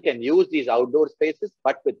people can use these outdoor spaces,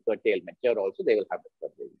 but with curtailment. Here also, they will have the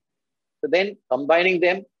curtailment. So then combining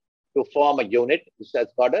them to form a unit, which has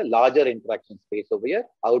got a larger interaction space over here,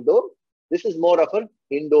 outdoor. This is more of an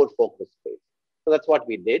indoor focus space. So that's what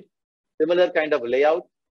we did. Similar kind of layout,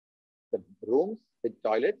 the rooms with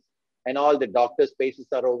toilets, and all the doctor spaces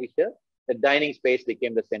are over here. The dining space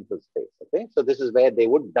became the central space. Okay, so this is where they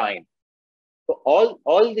would dine. So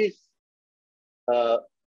all these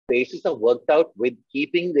spaces are worked out with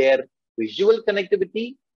keeping their visual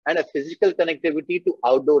connectivity and a physical connectivity to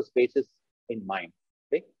outdoor spaces in mind.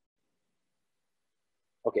 Okay.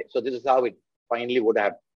 Okay, so this is how it finally would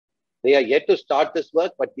have. They are yet to start this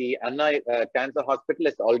work, but the Anna Cancer Hospital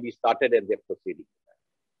has already started and they're proceeding.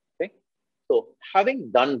 Okay, so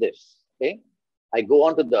having done this, okay, I go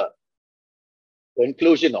on to the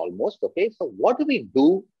conclusion almost. Okay, so what do we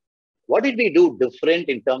do? What did we do different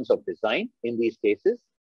in terms of design in these cases?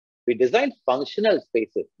 We designed functional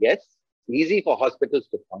spaces. Yes, easy for hospitals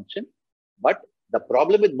to function, but the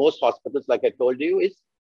problem with most hospitals, like I told you, is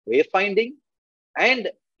wayfinding, and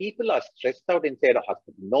people are stressed out inside a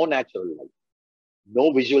hospital. No natural light,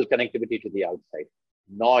 no visual connectivity to the outside,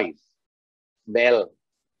 noise, smell.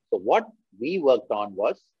 So what we worked on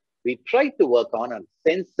was, we tried to work on a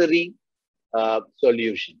sensory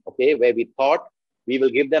solution, okay, where we thought we will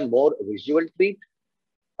give them more visual treat.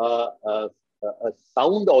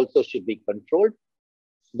 Sound also should be controlled.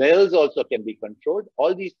 Smells also can be controlled.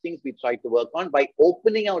 All these things we try to work on by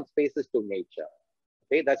opening out spaces to nature.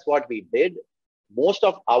 Okay, that's what we did. Most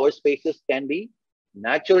of our spaces can be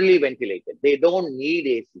naturally ventilated. They don't need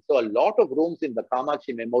AC. So a lot of rooms in the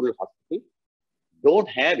Kamakshi Memorial Hospital don't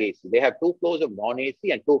have AC. They have 2 floors of non-AC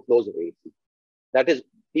and 2 floors of AC. That is,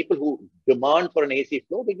 people who demand for an AC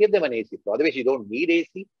floor, we give them an AC floor. Otherwise, you don't need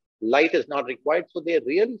AC. light is not required. So they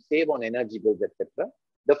really save on energy bills, etc.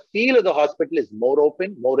 The feel of the hospital is more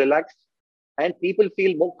open, more relaxed, and people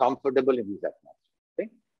feel more comfortable in these atmospheres. Okay?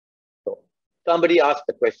 So somebody asked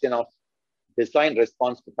the question of design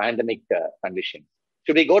response to pandemic conditions.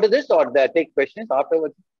 Should we go to this or take questions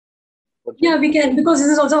afterwards? Yeah, we can, because this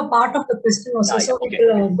is also a part of the question also. So we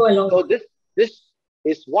will go along. So this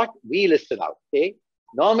is what we listen out. Okay.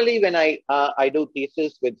 Normally, when I do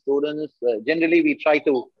thesis with students, generally we try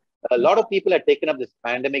to. A lot of people have taken up this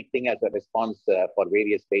pandemic thing as a response for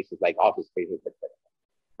various spaces like office spaces, etc.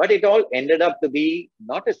 But it all ended up to be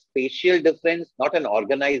not a spatial difference, not an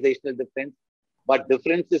organizational difference, but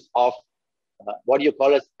differences of what you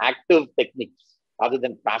call as active techniques rather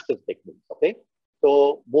than passive techniques. Okay.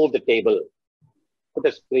 So move the table, put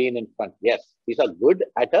a screen in front. Yes, these are good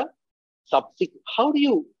at a subsequent. How do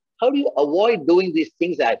you avoid doing these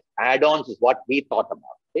things as add-ons is what we thought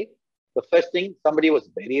about. Okay. The first thing, somebody was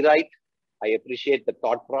very right. I appreciate the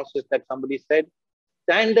thought process that somebody said.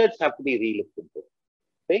 Standards have to be re-looked into.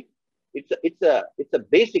 Okay. It's a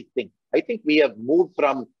basic thing. I think we have moved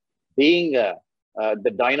from being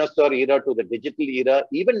the dinosaur era to the digital era.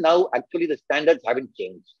 Even now, actually, the standards haven't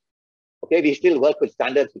changed. Okay, we still work with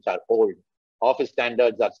standards which are old. Office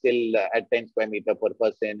standards are still at 10 square meter per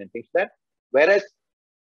person and things like that. Whereas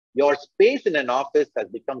your space in an office has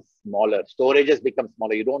become smaller. Storage has become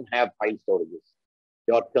smaller. You don't have file storages.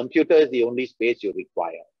 Your computer is the only space you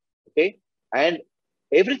require. Okay, and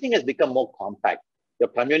everything has become more compact. Your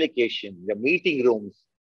communication, your meeting rooms,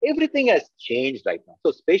 everything has changed right now.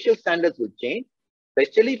 So spatial standards will change,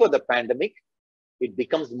 especially for the pandemic. It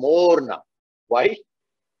becomes more now. Why?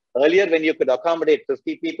 Earlier, when you could accommodate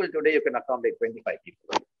 50 people, today you can accommodate 25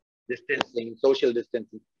 people. Distancing, social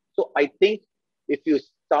distancing. So I think if you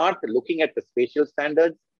start looking at the spatial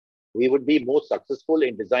standards, we would be more successful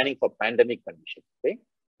in designing for pandemic conditions. Okay?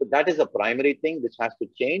 So that is a primary thing which has to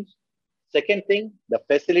change. Second thing, the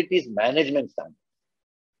facilities management standards.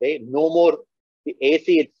 Okay? No more, the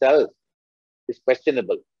AC itself is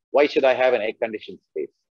questionable. Why should I have an air-conditioned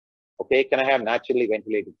space? Okay, can I have naturally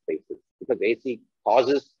ventilated spaces? Because AC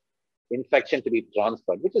causes infection to be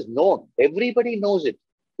transferred, which is known. Everybody knows it.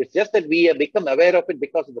 It's just that we have become aware of it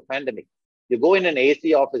because of the pandemic. You go in an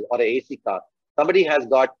AC office or an AC car, somebody has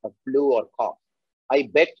got a flu or cough. I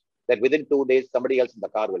bet that within 2 days, somebody else in the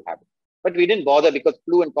car will have it. But we didn't bother because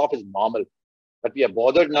flu and cough is normal. But we are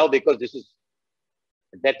bothered now because this is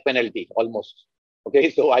a death penalty almost.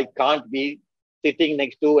 Okay, so I can't be sitting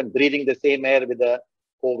next to and breathing the same air with a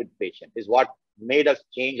COVID patient is what made us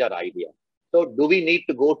change our idea. So do we need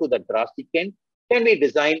to go to the drastic end? Can we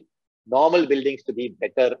design normal buildings to be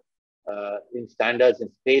better in standards, in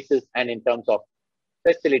spaces, and in terms of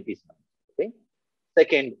facilities? Okay.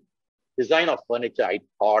 Second, design of furniture, I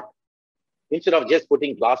thought, instead of just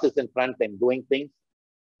putting glasses in front and doing things,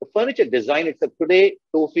 the furniture design itself, today,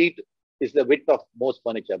 2 feet is the width of most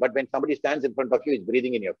furniture. But when somebody stands in front of you, it's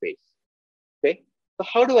breathing in your face. Okay. So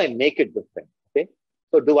how do I make it different? Okay.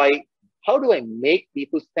 So how do I make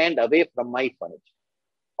people stand away from my furniture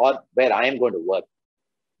or where I am going to work?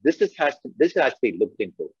 This has to be looked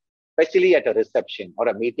into, especially at a reception or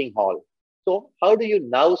a meeting hall. So how do you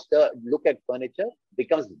now look at furniture?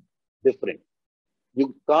 Becomes different.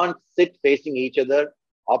 You can't sit facing each other,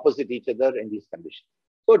 opposite each other in these conditions.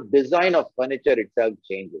 So design of furniture itself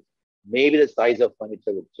changes. Maybe the size of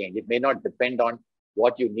furniture will change. It may not depend on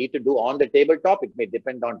what you need to do on the tabletop. It may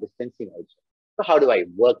depend on distancing also. So how do I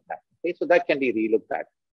work that? Okay, so that can be relooked at.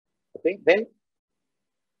 Okay, then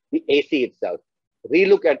the AC itself.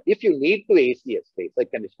 Relook at, if you need to AC a space, air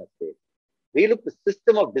conditioner space, relook the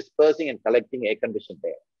system of dispersing and collecting air conditioned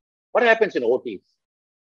air. What happens in OTs?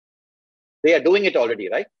 They are doing it already,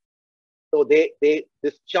 right? So they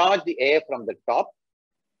discharge the air from the top.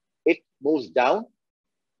 It moves down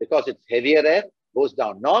because it's heavier air, goes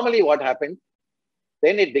down. Normally what happens,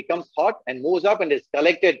 then it becomes hot and moves up and is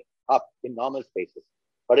collected up in normal spaces.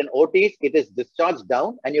 But in OTs, it is discharged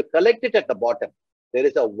down and you collect it at the bottom. There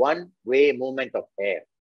is a one-way movement of air.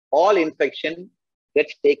 All infection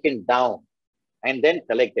gets taken down and then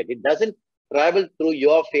collected. It doesn't travel through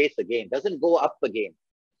your face again, doesn't go up again.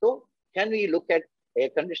 So can we look at air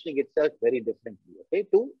conditioning itself very differently, okay,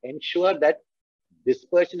 to ensure that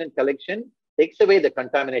dispersion and collection takes away the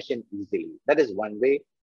contamination easily. That is one way.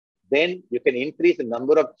 Then you can increase the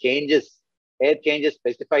number of changes, air changes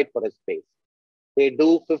specified for a space. They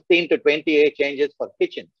do 15 to 20 air changes for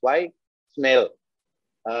kitchens. Why? Smell,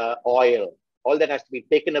 oil, all that has to be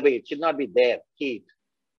taken away. It should not be there, heat.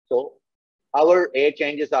 So our air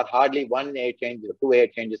changes are hardly 1 air change or 2 air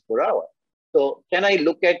changes per hour. So can I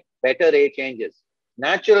look at better air changes?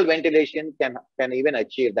 Natural ventilation can even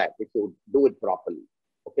achieve that if you do it properly.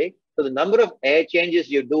 Okay. So the number of air changes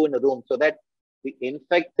you do in a room so that the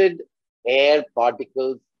infected air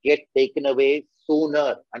particles get taken away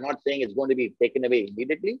sooner. I'm not saying it's going to be taken away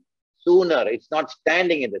immediately. Sooner. It's not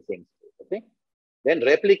standing in the same space. Okay. Then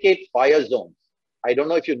replicate fire zones. I don't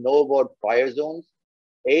know if you know about fire zones.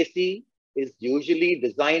 AC is usually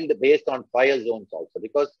designed based on fire zones also,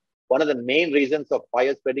 because one of the main reasons of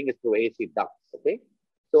fire spreading is through AC ducts. Okay.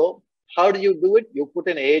 So how do you do it? You put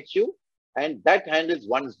an AHU and that handles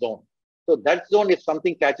one zone. So that zone, if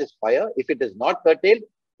something catches fire, if it is not curtailed,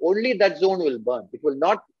 only that zone will burn. It will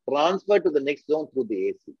not transfer to the next zone through the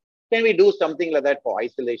AC. Can we do something like that for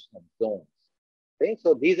isolation of zones? Okay.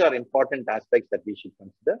 So these are important aspects that we should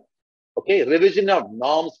consider. Okay. Revision of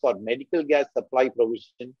norms for medical gas supply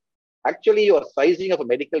provision. Actually, your sizing of a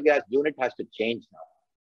medical gas unit has to change now.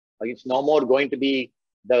 It's no more going to be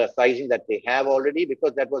the sizing that they have already,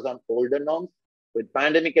 because that was on older norms. With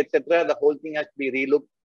pandemic, etc., the whole thing has to be relooked,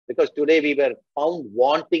 because today we were found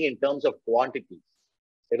wanting in terms of quantities.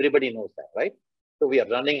 Everybody knows that, right? So we are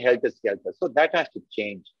running helter-skelter. So that has to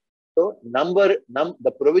change. So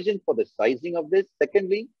the provision for the sizing of this.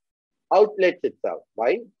 Secondly, outlets itself.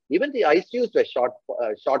 Why? Even the ICUs were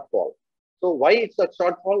shortfall. So why it's a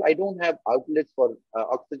shortfall? I don't have outlets for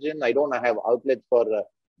oxygen. I don't have outlets for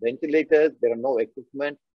ventilators. There are no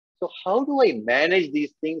equipment. So how do I manage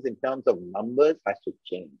these things in terms of numbers has to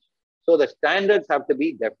change. So the standards have to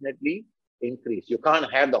be definitely increased. You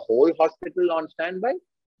can't have the whole hospital on standby,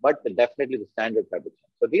 but definitely the standards have to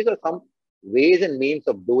change. So these are some ways and means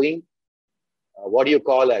of doing what do you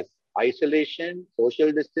call as isolation,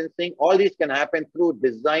 social distancing. All these can happen through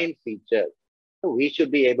design features. So we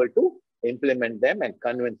should be able to implement them and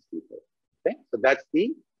convince people. Okay, so that's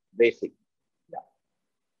the basic. Yeah.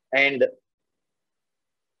 And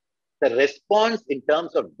the response in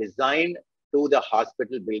terms of design to the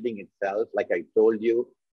hospital building itself, like I told you,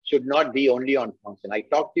 should not be only on function. I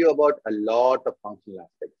talked to you about a lot of functional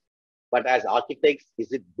aspects. But as architects,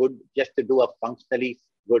 is it good just to do a functionally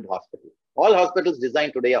good hospital? All hospitals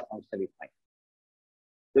designed today are functionally fine.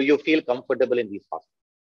 Do you feel comfortable in these hospitals?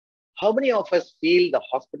 How many of us feel the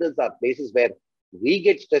hospitals are places where we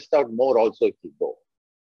get stressed out more also if we go?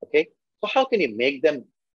 Okay. So how can you make them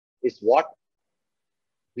is what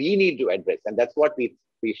we need to address. And that's what we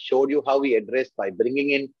showed you how we address by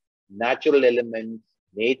bringing in natural elements,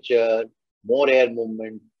 nature, more air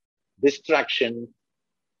movement, distraction,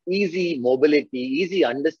 easy mobility, easy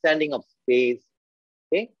understanding of space,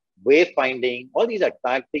 okay, wayfinding. All these are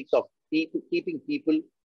tactics of keeping people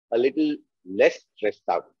a little less stressed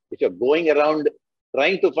out. If you're going around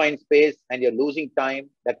trying to find space and you're losing time,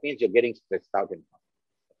 that means you're getting stressed out in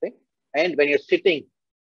time. Okay? And when you're sitting,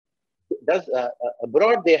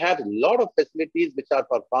 abroad, they have a lot of facilities which are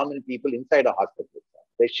for common people inside a hospital.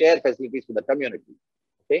 They share facilities with the community.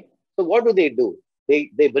 Okay, so what do?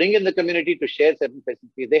 They bring in the community to share certain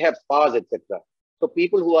facilities. They have spas, etc. So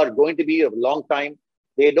people who are going to be a long time,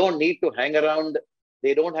 they don't need to hang around.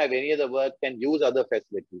 They don't have any other work, can use other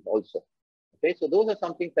facilities also. Okay, so those are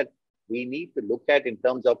some things that we need to look at in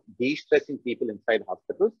terms of de-stressing people inside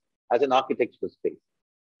hospitals as an architectural space.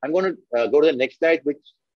 I'm going to go to the next slide, which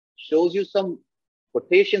shows you some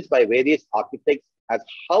quotations by various architects as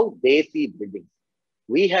how they see buildings.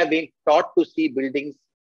 We have been taught to see buildings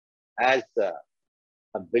as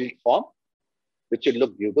a built form, which should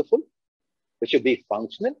look beautiful, which should be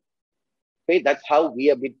functional. Okay, that's how we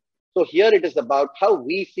have been. So here it is about how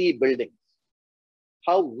we see buildings.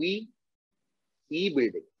 How we see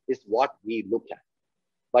buildings is what we look at.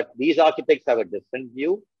 But these architects have a different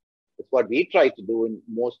view. It's what we try to do in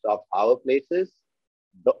most of our places.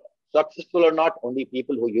 Successful or not, only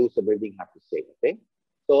people who use the building have to say, okay?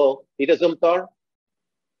 So Peter Zumthor,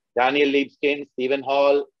 Daniel Libeskind, Stephen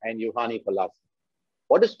Hall, and Juhani Palazzi.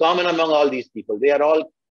 What is common among all these people? They are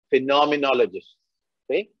all phenomenologists,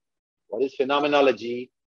 okay? What is phenomenology?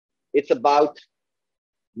 It's about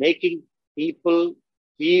making people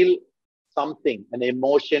feel something, an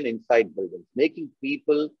emotion inside buildings, making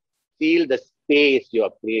people feel the space you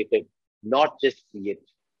have created, not just see it.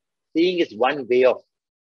 Seeing is one way of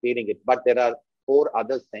feeling it, but there are 4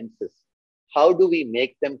 other senses. How do we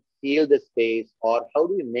make them feel the space, or how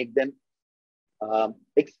do we make them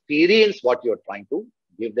experience what you're trying to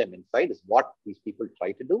give them inside is what these people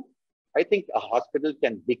try to do. I think a hospital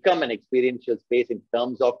can become an experiential space in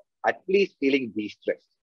terms of at least feeling de-stressed.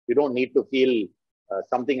 You don't need to feel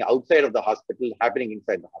something outside of the hospital happening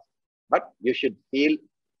inside the hospital, but you should feel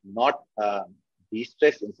not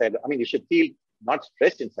de-stressed inside. I mean, you should feel not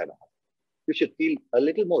stressed inside the hospital. You should feel a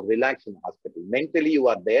little more relaxed in the hospital. Mentally, you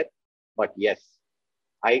are there, but yes,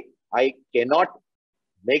 I cannot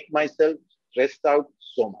make myself stressed out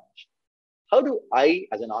so much. How do I,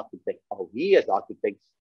 as an architect, or we as architects,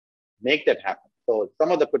 make that happen? So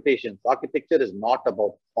some of the quotations, architecture is not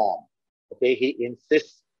about form. Okay, he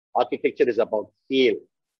insists architecture is about feel.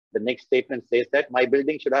 The next statement says that my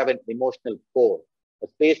building should have an emotional core. A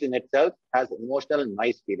space in itself has emotional,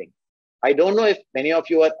 nice feeling. I don't know if many of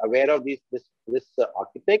you are aware of this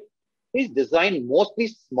architect. He's designed mostly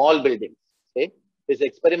small buildings. Okay, his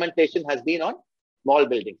experimentation has been on small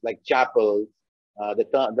buildings like chapels, the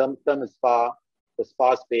term is spa, the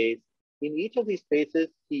spa space. In each of these spaces,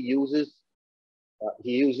 he uses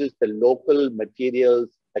the local materials,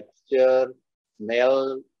 texture,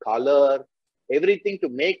 smell, color, everything to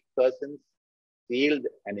make persons feel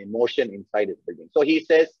an emotion inside his building. So he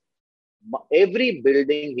says, every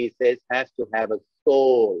building, he says, has to have a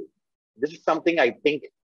soul. This is something I think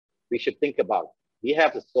we should think about. We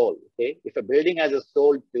have a soul, okay? If a building has a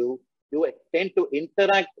soul too, you tend to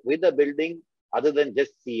interact with the building other than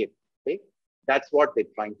just see it, okay? That's what they're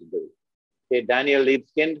trying to do. Okay, Daniel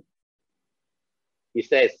Libeskind, he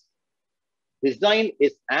says, design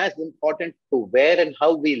is as important to where and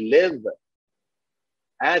how we live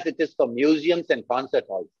as it is for museums and concert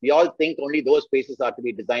halls. We all think only those spaces are to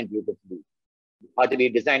be designed beautifully, are to be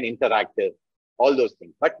designed interactive, all those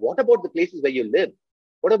things. But what about the places where you live?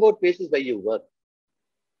 What about places where you work?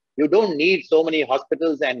 You don't need so many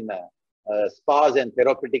hospitals and spas and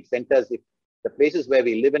therapeutic centers if the places where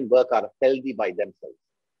we live and work are healthy by themselves.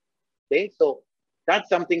 Okay, so that's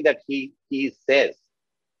something that he says.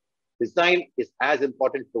 Design is as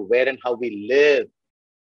important to where and how we live,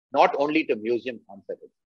 not only to museum concepts.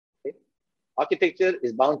 Okay? Architecture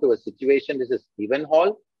is bound to a situation. This is Stephen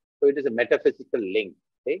Hall, so it is a metaphysical link.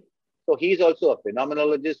 Okay? So he's also a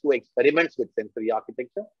phenomenologist who experiments with sensory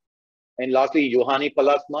architecture. And lastly, Juhani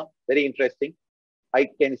Palasma, very interesting. I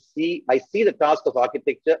see the task of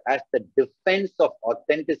architecture as the defense of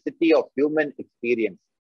authenticity of human experience.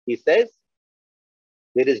 He says,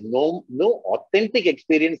 there is no authentic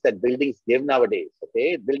experience that buildings give nowadays.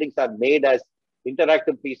 Okay, buildings are made as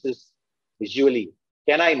interactive pieces visually.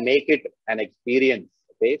 Can I make it an experience?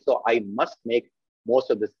 Okay, so I must make most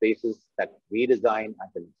of the spaces that we design as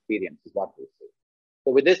an experience, is what they say.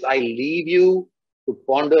 So with this, I leave you to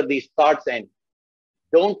ponder these thoughts and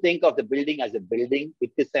don't think of the building as a building.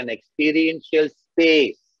 It is an experiential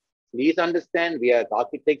space. Please understand, we as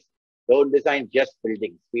architects don't design just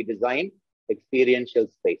buildings. We design experiential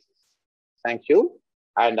spaces. Thank you.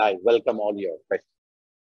 And I welcome all your questions.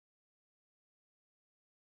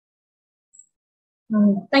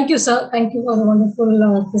 Thank you, sir. Thank you for the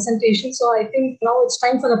wonderful presentation. So I think now it's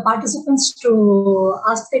time for the participants to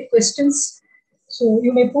ask their questions. So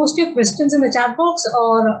you may post your questions in the chat box,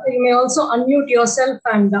 or you may also unmute yourself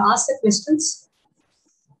and ask the questions.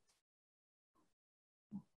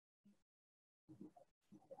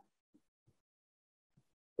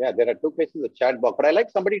 Yeah, there are two questions in the chat box, but I like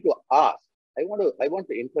somebody to ask. I want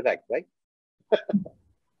to interact, right?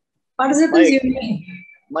 Participants,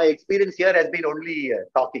 my experience here has been only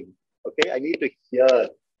talking. Okay, I need to hear.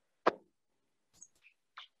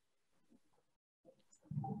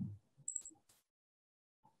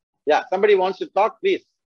 Yeah, somebody wants to talk, please.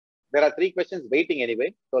 There are 3 questions waiting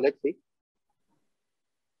anyway, so let's see.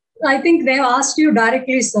 I think they have asked you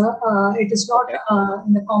directly, sir. It is not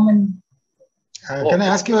in the common. Can I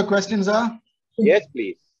ask you a question, sir? Yes,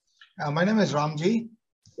 please. My name is Ramji.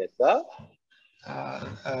 Yes, sir.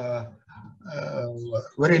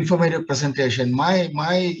 Very informative presentation.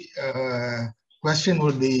 My question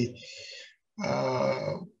would be,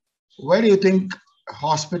 where do you think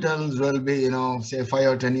hospitals will be, say 5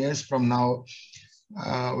 or 10 years from now,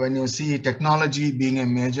 when you see technology being a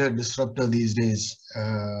major disruptor these days?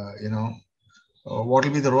 What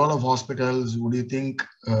will be the role of hospitals? Would you think,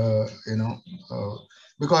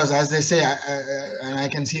 because as they say, and I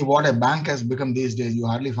can see what a bank has become these days, you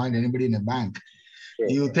hardly find anybody in a bank. Sure.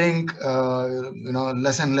 Do you think,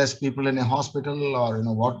 less and less people in a hospital,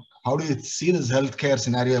 or, how do you see this healthcare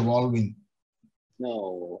scenario evolving?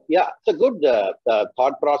 No, yeah, it's a good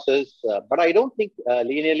thought process, but I don't think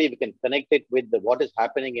linearly we can connect it with what is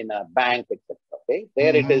happening in a bank, etc. Okay,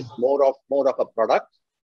 there it is more of a product.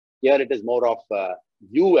 Here it is more of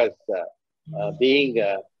you as being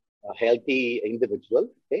a healthy individual.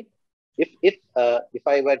 Okay, if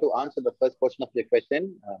I were to answer the first portion of your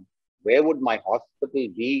question, where would my hospital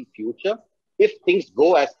be future? If things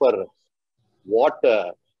go as per what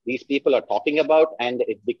these people are talking about, and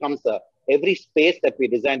it becomes every space that we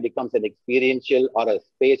design becomes an experiential or a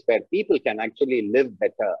space where people can actually live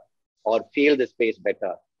better or feel the space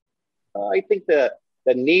better. I think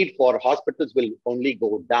the need for hospitals will only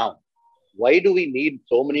go down. Why do we need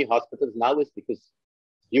so many hospitals now? Is because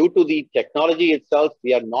due to the technology itself,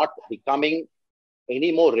 we are not becoming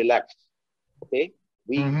any more relaxed. Okay,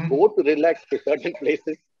 we go to relax to certain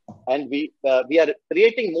places, and we are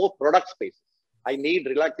creating more product spaces. I need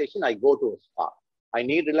relaxation, I go to a spa. I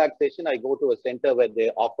need relaxation, I go to a center where they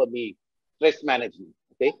offer me stress management.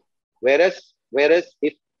 Okay, whereas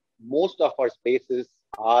if most of our spaces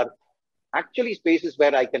are actually spaces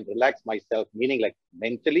where I can relax myself, meaning like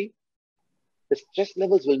mentally, the stress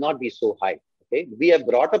levels will not be so high. Okay, we have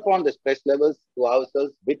brought upon the stress levels to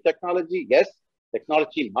ourselves with technology. Yes,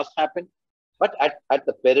 technology must happen, but at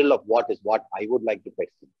the peril of what I would like to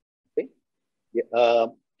question. Okay,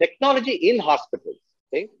 technology in hospitals.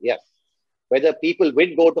 Okay, yes, whether people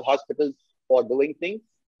will go to hospitals for doing things,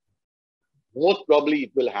 most probably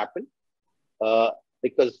it will happen,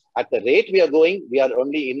 because at the rate we are going, we are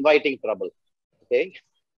only inviting trouble. Okay,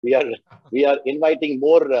 we are inviting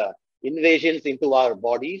more invasions into our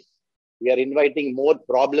bodies. We are inviting more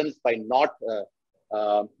problems by not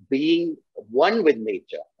being one with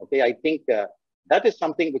nature. Okay, I think that is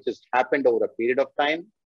something which has happened over a period of time.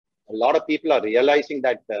 A lot of people are realizing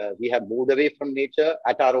that we have moved away from nature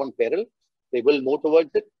at our own peril. They will move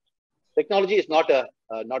towards it. Technology is not a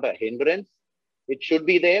hindrance. It should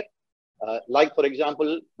be there. Like, for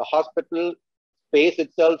example, the hospital space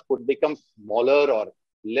itself could become smaller or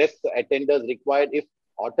less attenders required if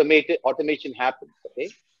automation happens. Okay.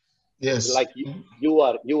 Yes. Like you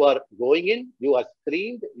are going in, you are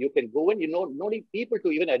screened, you can go in, no need people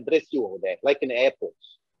to even address you over there, like in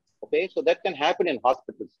airports. Okay. So that can happen in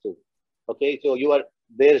hospitals too. Okay. So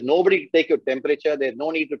there's nobody to take your temperature. There's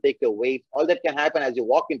no need to take your weight. All that can happen as you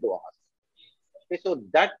walk into a hospital. Okay. So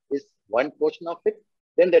that is one portion of it.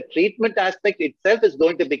 Then the treatment aspect itself is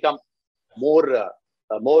going to become more,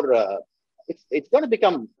 it's going to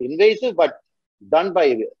become invasive, but done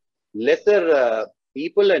by lesser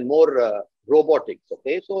people and more robotics.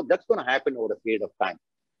 Okay, so that's going to happen over a period of time.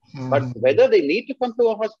 But whether they need to come to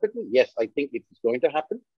a hospital, yes, I think it's going to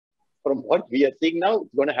happen. From what we are seeing now,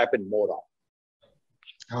 it's going to happen more of.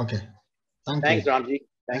 Okay, thanks, Ramji.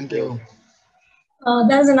 Thank you.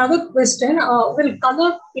 There's another question. Will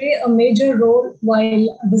color play a major role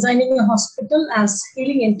while designing a hospital as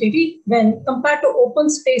healing entity when compared to open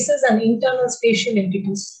spaces and internal spatial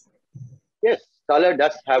entities? Yes, color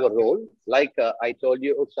does have a role. Like I showed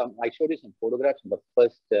you some photographs in the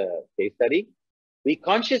first case study. We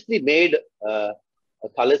consciously made a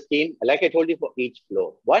color scheme, like I told you, for each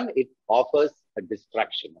floor. One, it offers a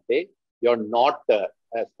distraction. Okay, you're not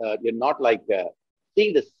like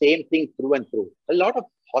seeing the same thing through and through. A lot of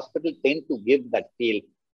hospitals tend to give that feel.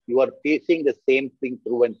 You are seeing the same thing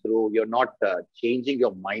through and through. You're not changing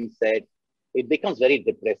your mindset. It becomes very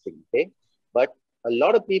depressing. Okay, but a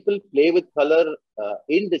lot of people play with color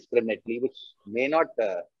indiscriminately, which may not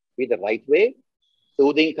be the right way.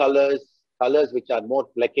 Soothing colors which are more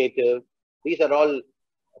placative. These are all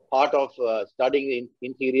part of studying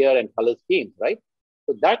interior and color schemes, right?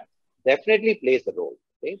 So that definitely plays a role.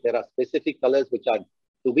 Okay? There are specific colors which are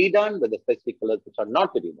to be done, but the specific colors which are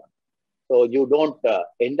not to be done. So you don't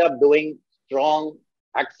end up doing strong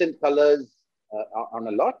accent colors on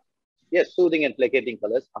a lot. Yes, soothing and placating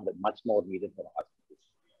colors are much more needed for hospitals.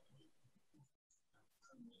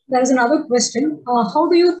 There is another question. How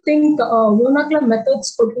do you think vernacular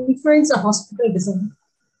methods could influence a hospital design?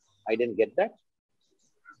 I didn't get that.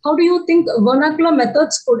 How do you think vernacular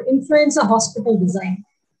methods could influence a hospital design?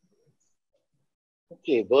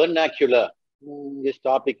 Okay, vernacular. This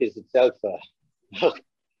topic is itself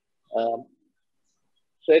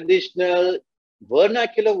traditional.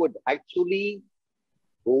 Vernacular would actually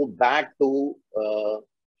go back to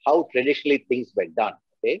how traditionally things were done.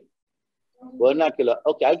 Okay, vernacular.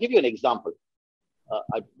 Okay, I'll give you an example.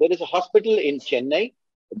 There is a hospital in Chennai.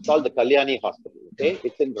 It's called the Kalyani Hospital. Okay,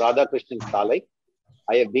 it's in Radhakrishnan Salai.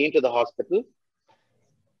 I have been to the hospital.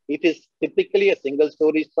 It is typically a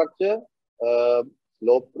single-story structure,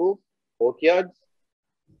 slope-proof, courtyards,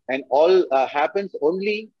 and all happens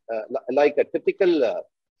only like a typical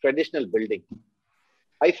traditional building.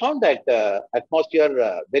 I found that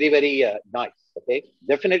atmosphere very, very nice. Okay,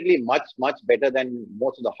 definitely much better than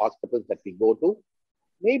most of the hospitals that we go to.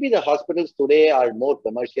 Maybe the hospitals today are more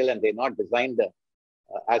commercial and they're not designed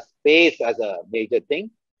as space as a major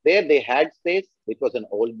thing. There they had space. It was an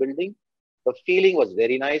old building. The feeling was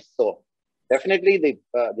very nice. So definitely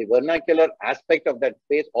the vernacular aspect of that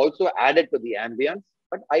space also added to the ambience.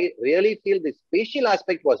 But I really feel the spatial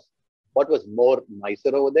aspect was what was more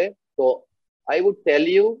nicer over there. So I would tell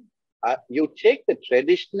you, you take the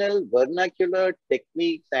traditional vernacular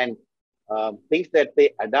techniques and things that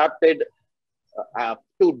they adapted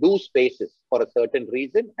to do spaces for a certain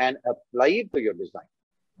reason and apply it to your design.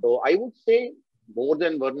 So I would say more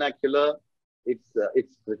than vernacular,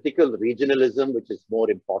 it's critical regionalism, which is more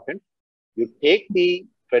important. You take the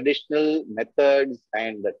traditional methods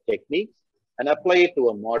and the techniques and apply it to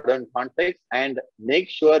a modern context and make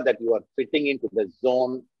sure that you are fitting into the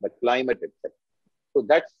zone, the climate, etc. So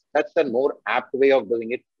that's a more apt way of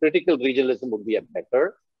doing it. Critical regionalism would be a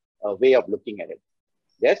better way of looking at it.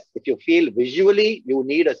 Yes, if you feel visually you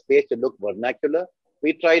need a space to look vernacular,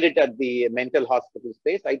 we tried it at the mental hospital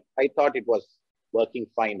space. I thought it was working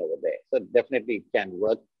fine over there. So definitely it can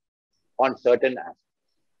work on certain aspects.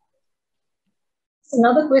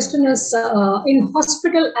 Another question is, in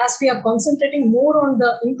hospital, as we are concentrating more on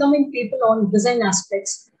the incoming people on design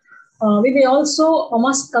aspects, we may also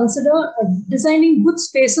must consider designing good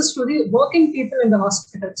spaces to the working people in the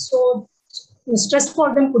hospital. So the stress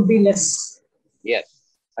for them could be less. Yes,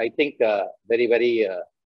 I think very, very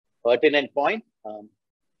pertinent point.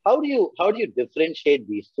 How do you differentiate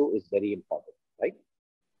these two is very important, right?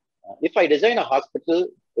 If I design a hospital,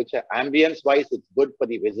 which ambience-wise, it's good for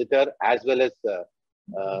the visitor as well as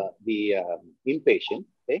the inpatient,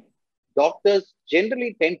 okay? Doctors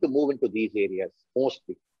generally tend to move into these areas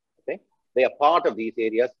mostly, okay? They are part of these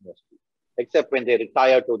areas mostly, except when they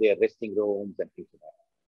retire to their resting rooms and things like that.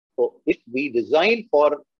 So if we design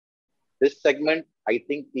for this segment, I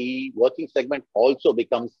think the working segment also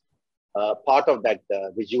becomes part of that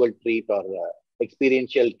visual treat or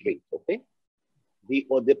experiential treat, okay?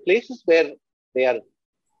 The places where they are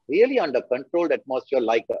really under controlled atmosphere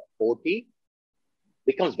like a OT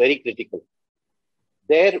becomes very critical.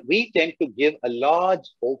 There we tend to give a large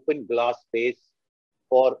open glass space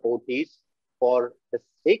for OTs for the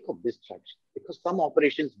sake of distraction, because some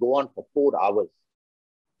operations go on for 4 hours.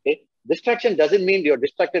 Okay? Distraction doesn't mean you're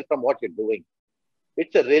distracted from what you're doing.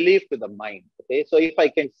 It's a relief to the mind. Okay, so if I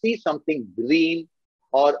can see something green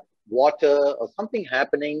or water or something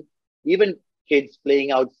happening, even kids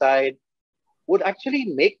playing outside, would actually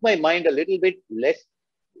make my mind a little bit less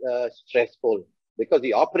stressful, because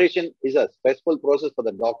the operation is a stressful process for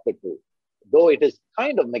the doctor too. Though it is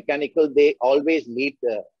kind of mechanical, they always meet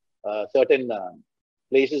certain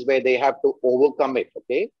places where they have to overcome it.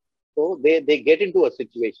 Okay, so they get into a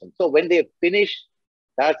situation. So when they finish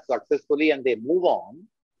that successfully and they move on,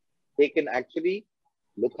 they can actually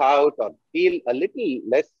look out or feel a little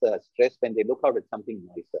less stress when they look out at something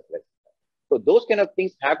nicer. So those kind of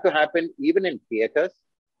things have to happen even in theaters,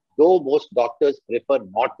 though most doctors prefer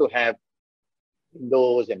not to have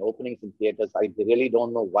windows and openings in theaters. I really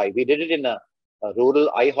don't know why. We did it in a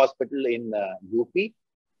rural eye hospital in UP,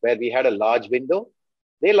 where we had a large window.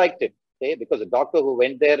 They liked it. Okay, because the doctor who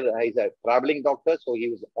went there is a traveling doctor, so he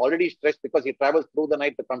was already stressed because he travels through the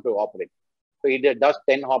night to come to operate. So he does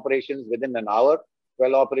 10 operations within an hour,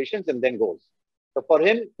 12 operations, and then goes. So for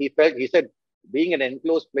him, he said, being in an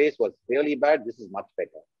enclosed place was really bad. This is much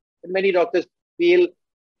better. And many doctors feel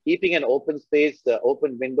keeping an open space,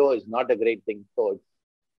 open window is not a great thing. So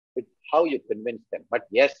it's how you convince them. But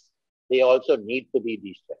yes, they also need to be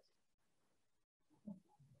de-stressed.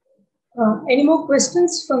 Any more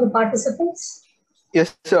questions from the participants?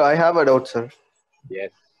 Yes, sir. I have a doubt, sir.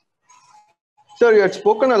 Yes. Sir, you had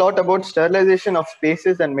spoken a lot about sterilization of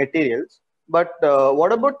spaces and materials, but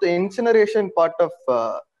what about the incineration part of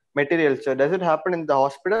materials, sir? Does it happen in the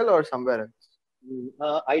hospital or somewhere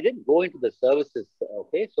else? I didn't go into the services,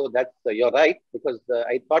 okay? So that's, you're right, because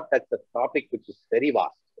I thought that's a topic which is very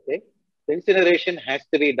vast, okay? The incineration has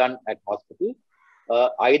to be done at hospital.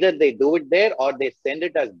 Either they do it there or they send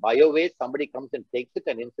it as bio-waste. Somebody comes and takes it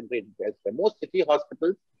and incinerates it elsewhere. Most city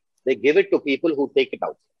hospitals, they give it to people who take it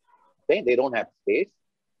out. Okay? They don't have space.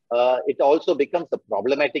 It also becomes a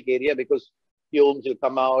problematic area because fumes will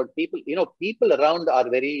come out. People around are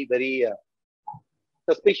very, very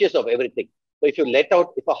suspicious of everything. So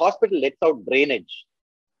if a hospital lets out drainage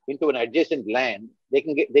into an adjacent land,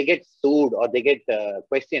 they get sued or they get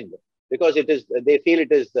questioned, because they feel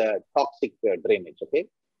it is toxic drainage, okay?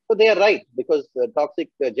 So they are right, because toxic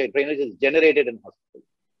drainage is generated in hospitals.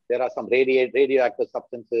 There are some radioactive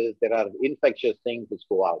substances, there are infectious things which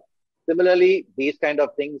go out. Similarly, these kind of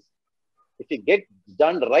things, if it gets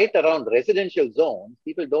done right around residential zones,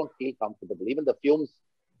 people don't feel comfortable. Even the fumes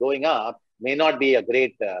going up may not be a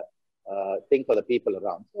great thing for the people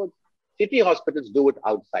around. So city hospitals do it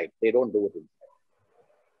outside. They don't do it inside.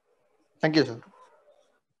 Thank you, sir.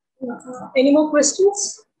 Any more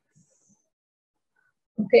questions?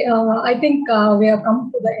 Okay, I think we have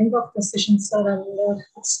come to the end of the session, sir, and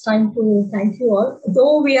it's time to thank you all.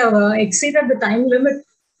 Though we have exceeded the time limit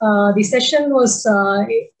The session was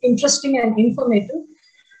interesting and informative.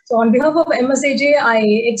 So on behalf of MSAJAA, I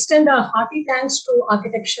extend a hearty thanks to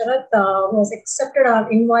Architect Sarath, who has accepted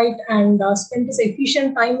our invite and spent his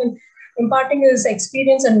efficient time in imparting his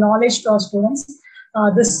experience and knowledge to our students.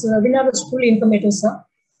 This webinar was truly informative, sir.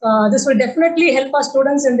 This will definitely help our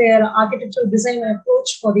students in their architectural design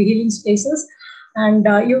approach for the healing spaces. And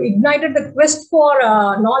you ignited the quest for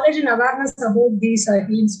knowledge and awareness about these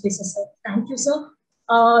healing spaces, sir. Thank you, sir.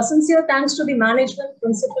 Sincere thanks to the management,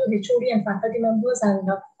 principal, HOD, and faculty members, and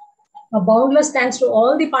boundless thanks to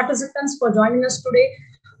all the participants for joining us today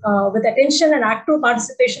with attention and active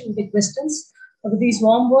participation with the questions. With these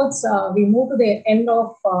warm words, we move to the end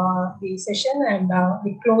of the session and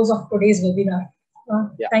the close of today's webinar.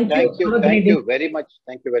 Thank you very much.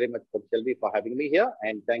 Thank you very much, Porchelvi, for having me here,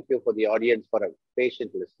 and thank you for the audience for a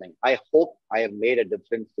patient listening. I hope I have made a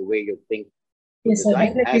difference the way you think. Yes, sir,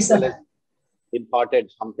 definitely, as well as imparted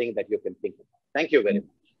something that you can think about. Thank you very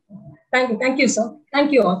much. Thank you, sir.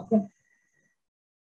 Thank you all.